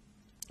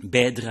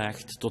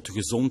 bijdraagt tot de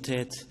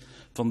gezondheid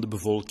van de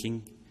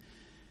bevolking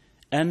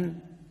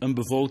en een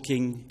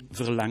bevolking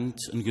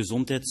verlangt een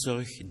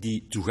gezondheidszorg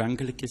die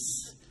toegankelijk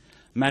is,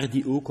 maar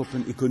die ook op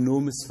een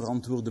economisch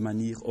verantwoorde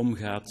manier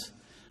omgaat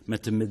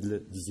met de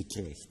middelen die ze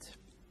krijgt.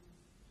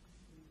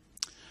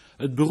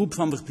 Het beroep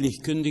van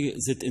verpleegkundige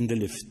zit in de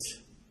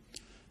lift.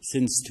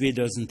 Sinds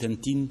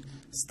 2010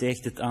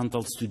 stijgt het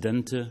aantal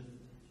studenten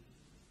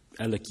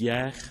elk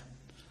jaar.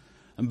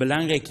 Een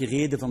belangrijke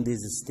reden van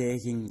deze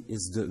stijging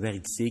is de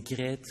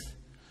werkzekerheid.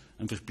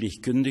 Een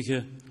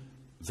verpleegkundige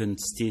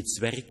vindt steeds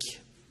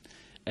werk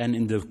en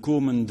in de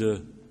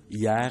komende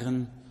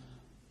jaren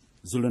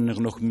zullen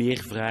er nog meer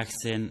vraag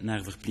zijn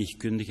naar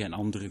verpleegkundigen en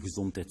andere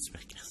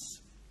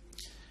gezondheidswerkers.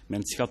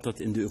 Men schat dat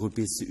in de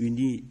Europese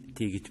Unie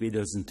tegen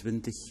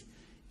 2020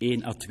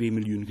 1 à 2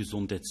 miljoen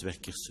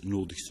gezondheidswerkers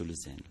nodig zullen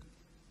zijn.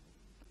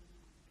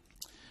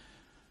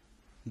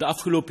 De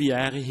afgelopen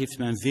jaren heeft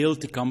men veel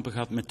te kampen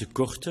gehad met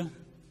tekorten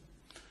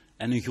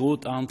en een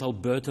groot aantal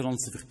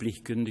buitenlandse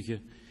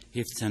verpleegkundigen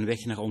heeft zijn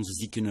weg naar onze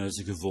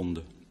ziekenhuizen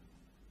gevonden.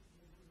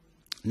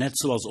 Net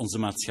zoals onze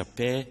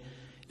maatschappij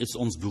is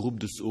ons beroep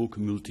dus ook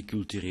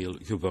multicultureel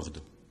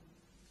geworden.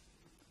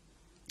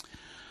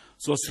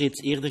 Zoals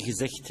reeds eerder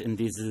gezegd in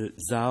deze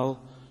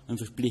zaal, een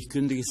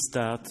verpleegkundige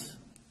staat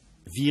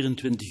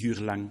 24 uur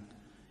lang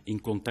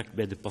in contact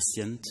bij de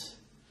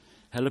patiënt,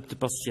 helpt de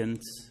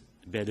patiënt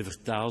bij de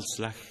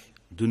vertaalslag,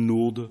 de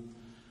noden,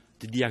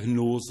 de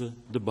diagnose,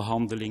 de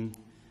behandeling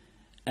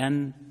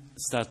en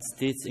staat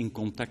steeds in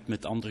contact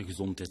met andere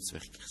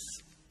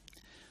gezondheidswerkers.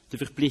 De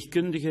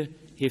verpleegkundige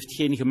heeft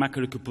geen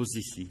gemakkelijke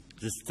positie.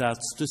 Ze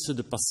staat tussen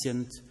de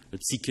patiënt,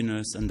 het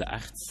ziekenhuis en de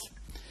arts.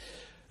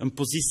 Een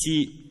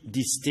positie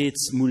die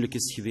steeds moeilijk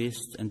is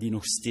geweest en die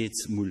nog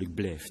steeds moeilijk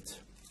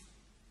blijft.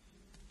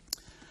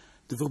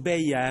 De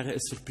voorbije jaren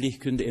is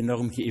verpleegkunde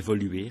enorm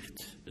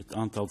geëvolueerd. Het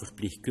aantal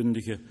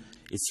verpleegkundigen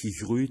is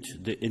gegroeid,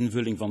 de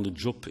invulling van de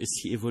job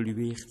is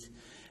geëvolueerd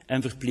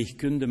en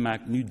verpleegkunde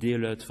maakt nu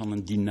deel uit van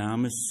een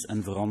dynamisch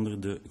en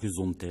veranderde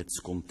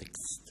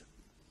gezondheidscontext.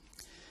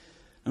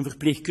 Een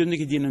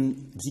verpleegkundige die in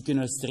een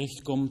ziekenhuis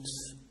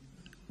terechtkomt,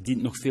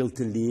 dient nog veel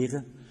te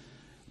leren,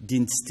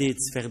 dient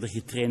steeds verder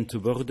getraind te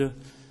worden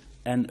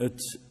en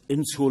het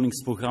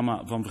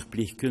inscholingsprogramma van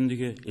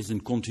verpleegkundigen is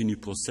een continu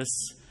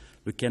proces.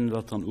 We kennen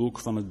dat dan ook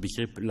van het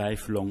begrip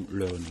lifelong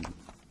learning.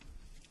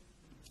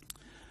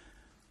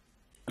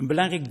 Een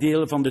belangrijk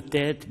deel van de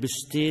tijd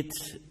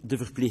besteedt de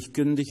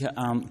verpleegkundige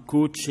aan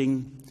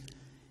coaching,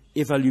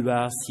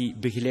 evaluatie,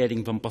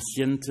 begeleiding van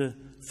patiënten,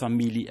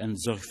 familie en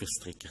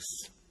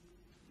zorgverstrekkers.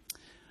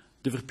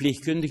 De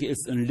verpleegkundige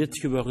is een lid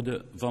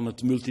geworden van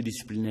het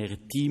multidisciplinaire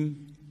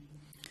team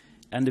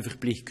en de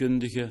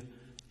verpleegkundige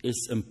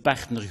is een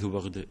partner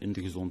geworden in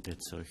de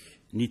gezondheidszorg,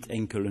 niet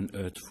enkel een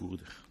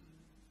uitvoerder.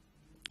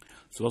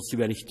 Zoals u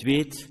wellicht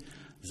weet,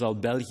 zal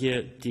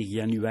België tegen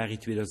januari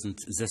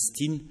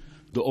 2016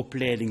 de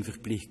opleiding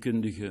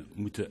verpleegkundige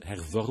moeten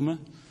hervormen.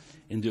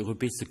 In de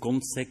Europese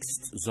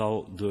context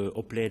zal de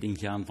opleiding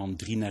gaan van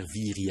 3 naar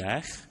 4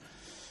 jaar.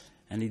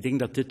 En ik denk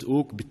dat dit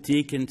ook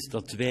betekent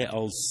dat wij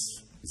als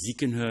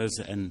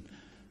ziekenhuizen en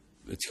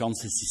het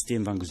ganse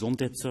systeem van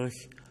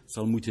gezondheidszorg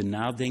zal moeten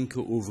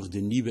nadenken over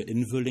de nieuwe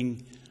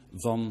invulling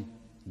van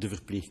de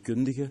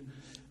verpleegkundige,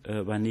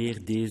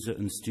 wanneer deze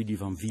een studie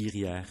van 4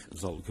 jaar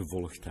zal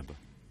gevolgd hebben.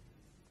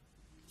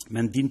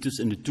 Men dient dus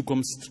in de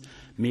toekomst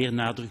meer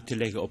nadruk te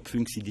leggen op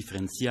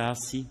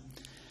functiedifferentiatie,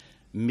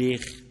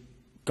 meer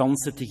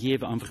kansen te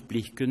geven aan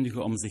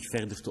verpleegkundigen om zich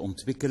verder te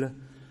ontwikkelen,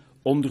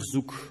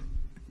 onderzoek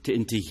te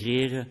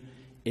integreren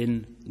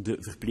in de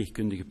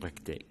verpleegkundige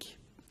praktijk.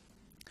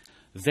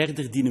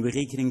 Verder dienen we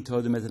rekening te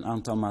houden met een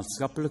aantal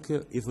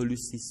maatschappelijke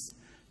evoluties,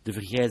 de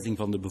vergrijzing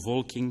van de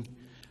bevolking,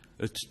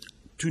 het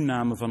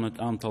toename van het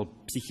aantal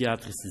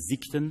psychiatrische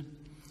ziekten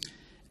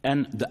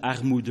en de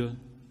armoede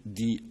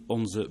die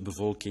onze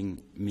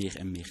bevolking meer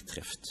en meer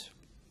treft.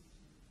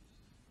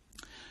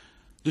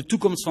 De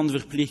toekomst van de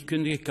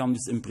verpleegkundige kan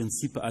dus in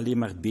principe alleen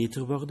maar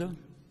beter worden.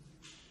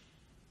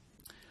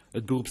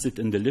 Het beroep zit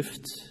in de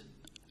lift,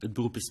 het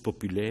beroep is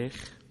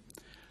populair.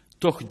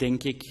 Toch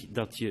denk ik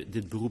dat je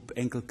dit beroep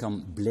enkel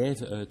kan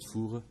blijven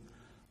uitvoeren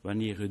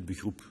wanneer je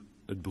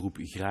het het beroep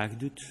graag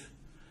doet,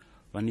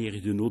 wanneer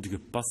je de nodige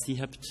passie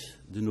hebt,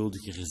 de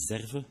nodige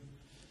reserve,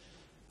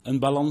 een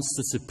balans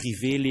tussen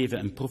privéleven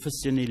en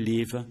professioneel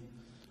leven,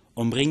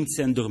 omringd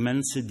zijn door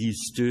mensen die je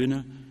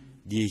steunen,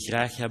 die je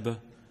graag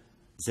hebben,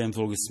 zijn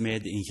volgens mij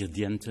de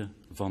ingrediënten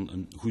van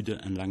een goede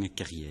en lange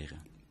carrière.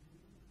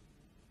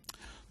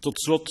 Tot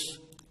slot,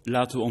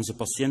 laten we onze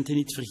patiënten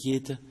niet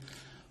vergeten.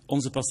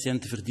 Onze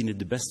patiënten verdienen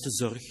de beste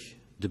zorg,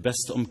 de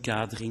beste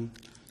omkadering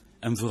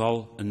en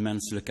vooral een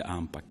menselijke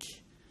aanpak.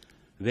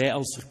 Wij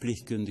als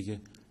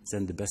verpleegkundigen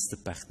zijn de beste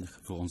partner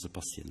voor onze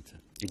patiënten.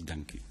 Ik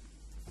dank u.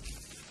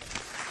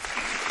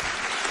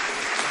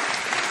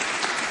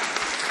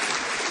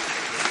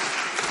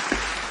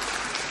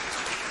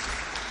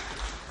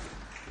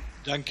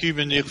 Dank u,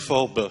 meneer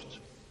Valbert.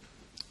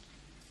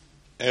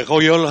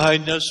 Royal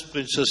Highness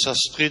Princess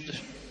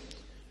Astrid,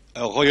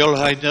 Royal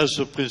Highness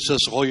the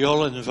Princess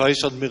Royal and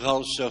Vice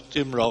Admiral Sir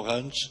Tim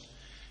Lawrence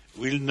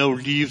will now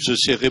leave the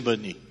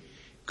ceremony.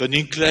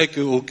 Koninklijke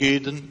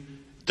hoogheden,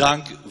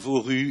 dank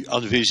voor uw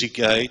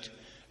aanwezigheid.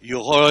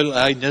 Your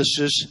Royal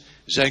Highnesses,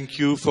 thank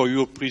you for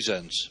your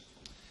presence.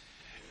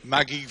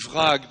 Mag ik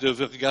vragen de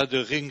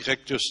vergadering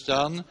recht te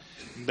staan?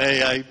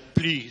 May I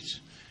please,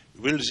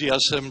 will the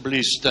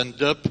assembly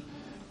stand up?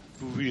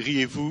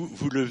 Pourriez-vous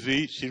vous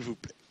lever, s'il vous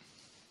plaît?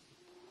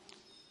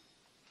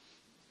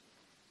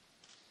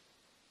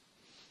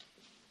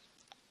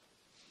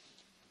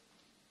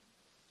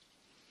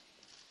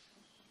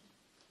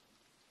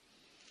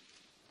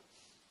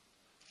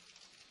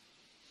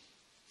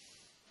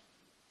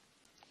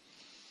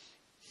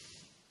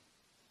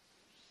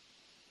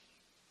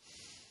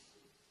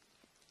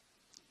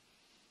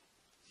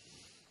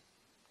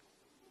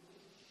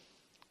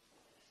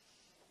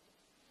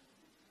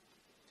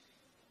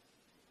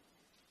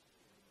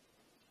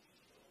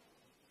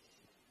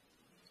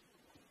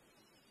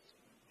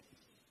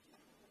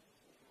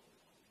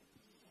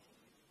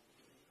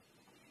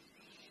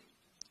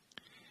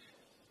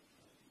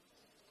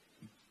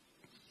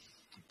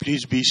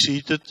 Please be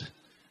seated.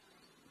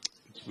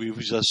 Pouvez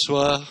vous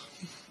asseoir.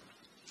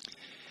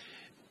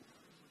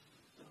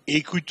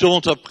 Écoutons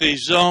à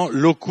présent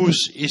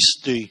Locus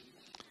Iste.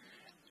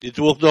 Dit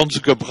wordt ons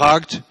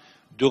gebracht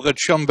door het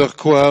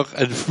Chamberchoir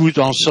en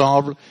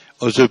Vloed-ensemble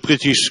of the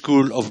British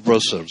School of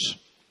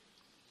Brussels.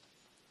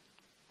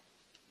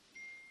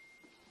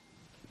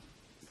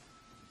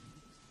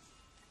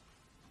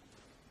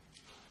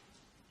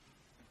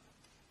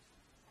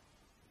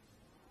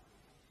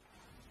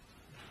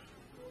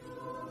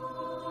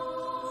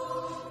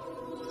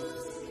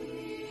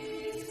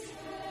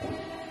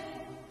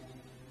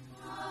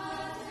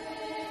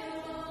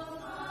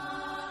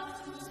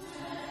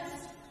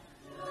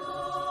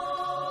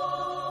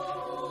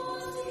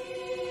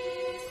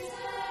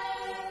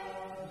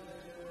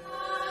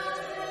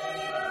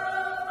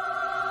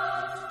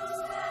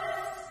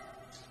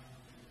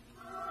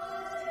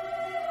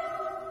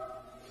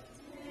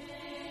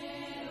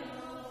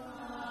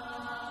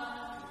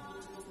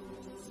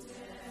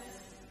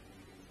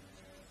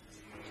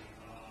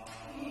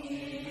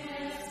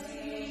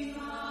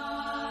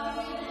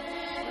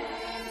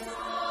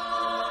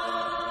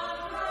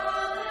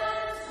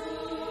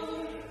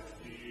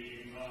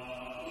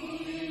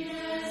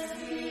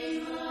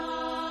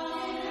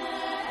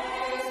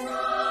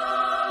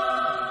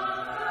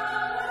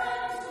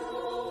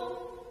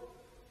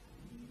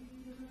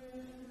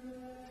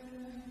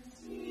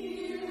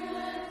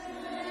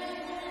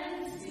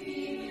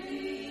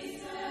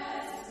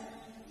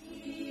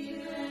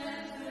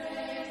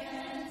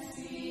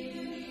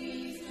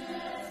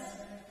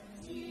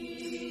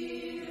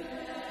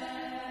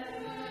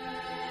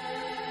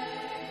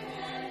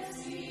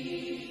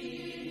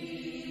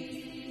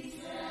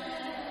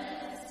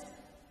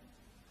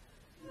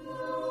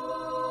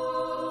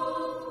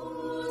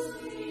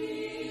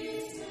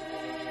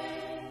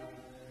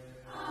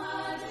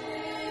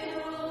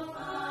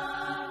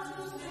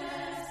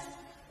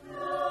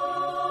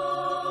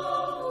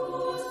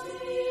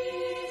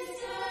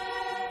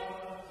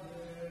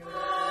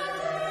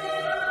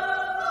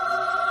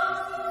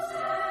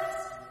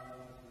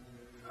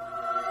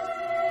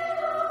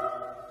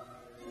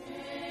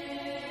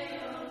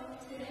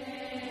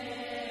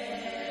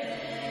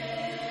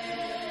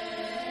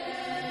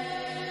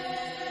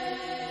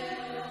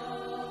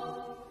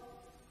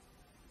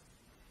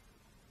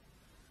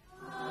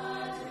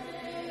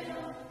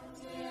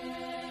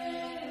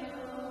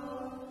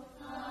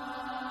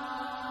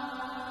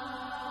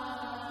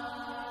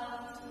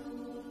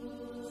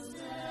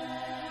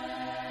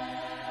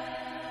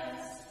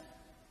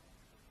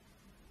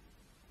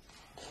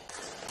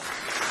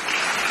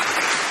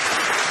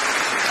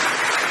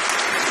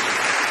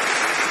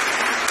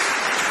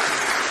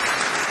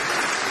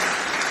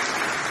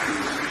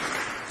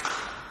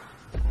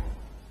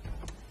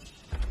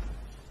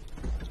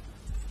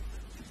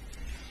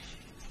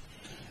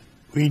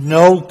 We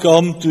now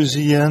come to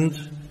the end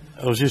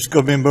of this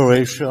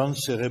commemoration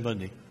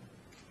ceremony.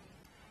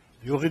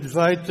 You're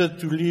invited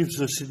to leave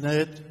the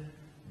Senate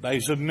by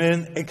the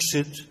main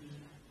exit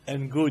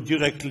and go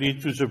directly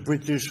to the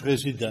British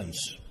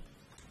residence.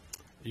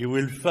 You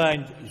will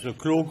find the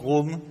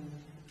cloakroom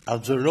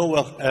at the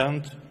lower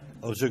end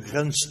of the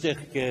grand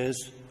staircase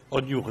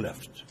on your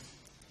left.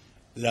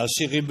 La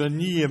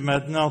cérémonie est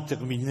maintenant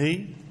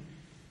terminée.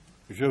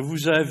 Je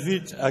vous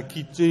invite à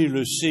quitter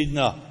le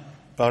Sénat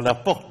par la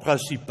porte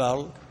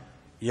principale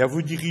et à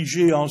vous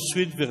diriger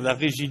ensuite vers la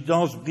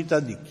résidence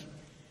britannique.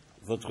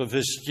 Votre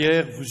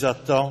vestiaire vous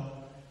attend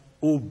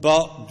au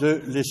bas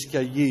de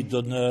l'escalier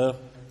d'honneur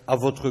à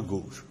votre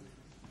gauche.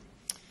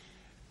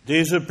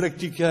 Deze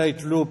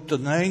plechtigheid loopt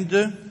ten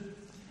einde.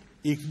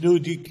 Ik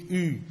nodig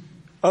u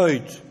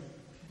uit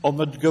om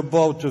het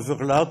gebouw te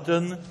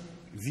verlaten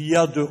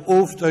via de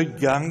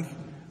hoofduitgang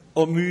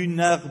om u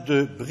naar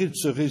de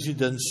Britse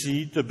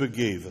residentie te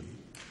begeven.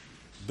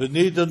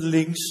 Beneden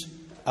links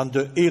aan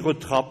de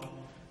eretrap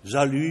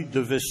zal u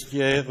de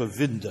vestiaire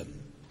vinden.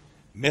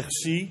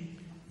 Merci,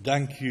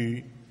 dank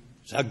u,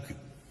 dank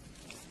u.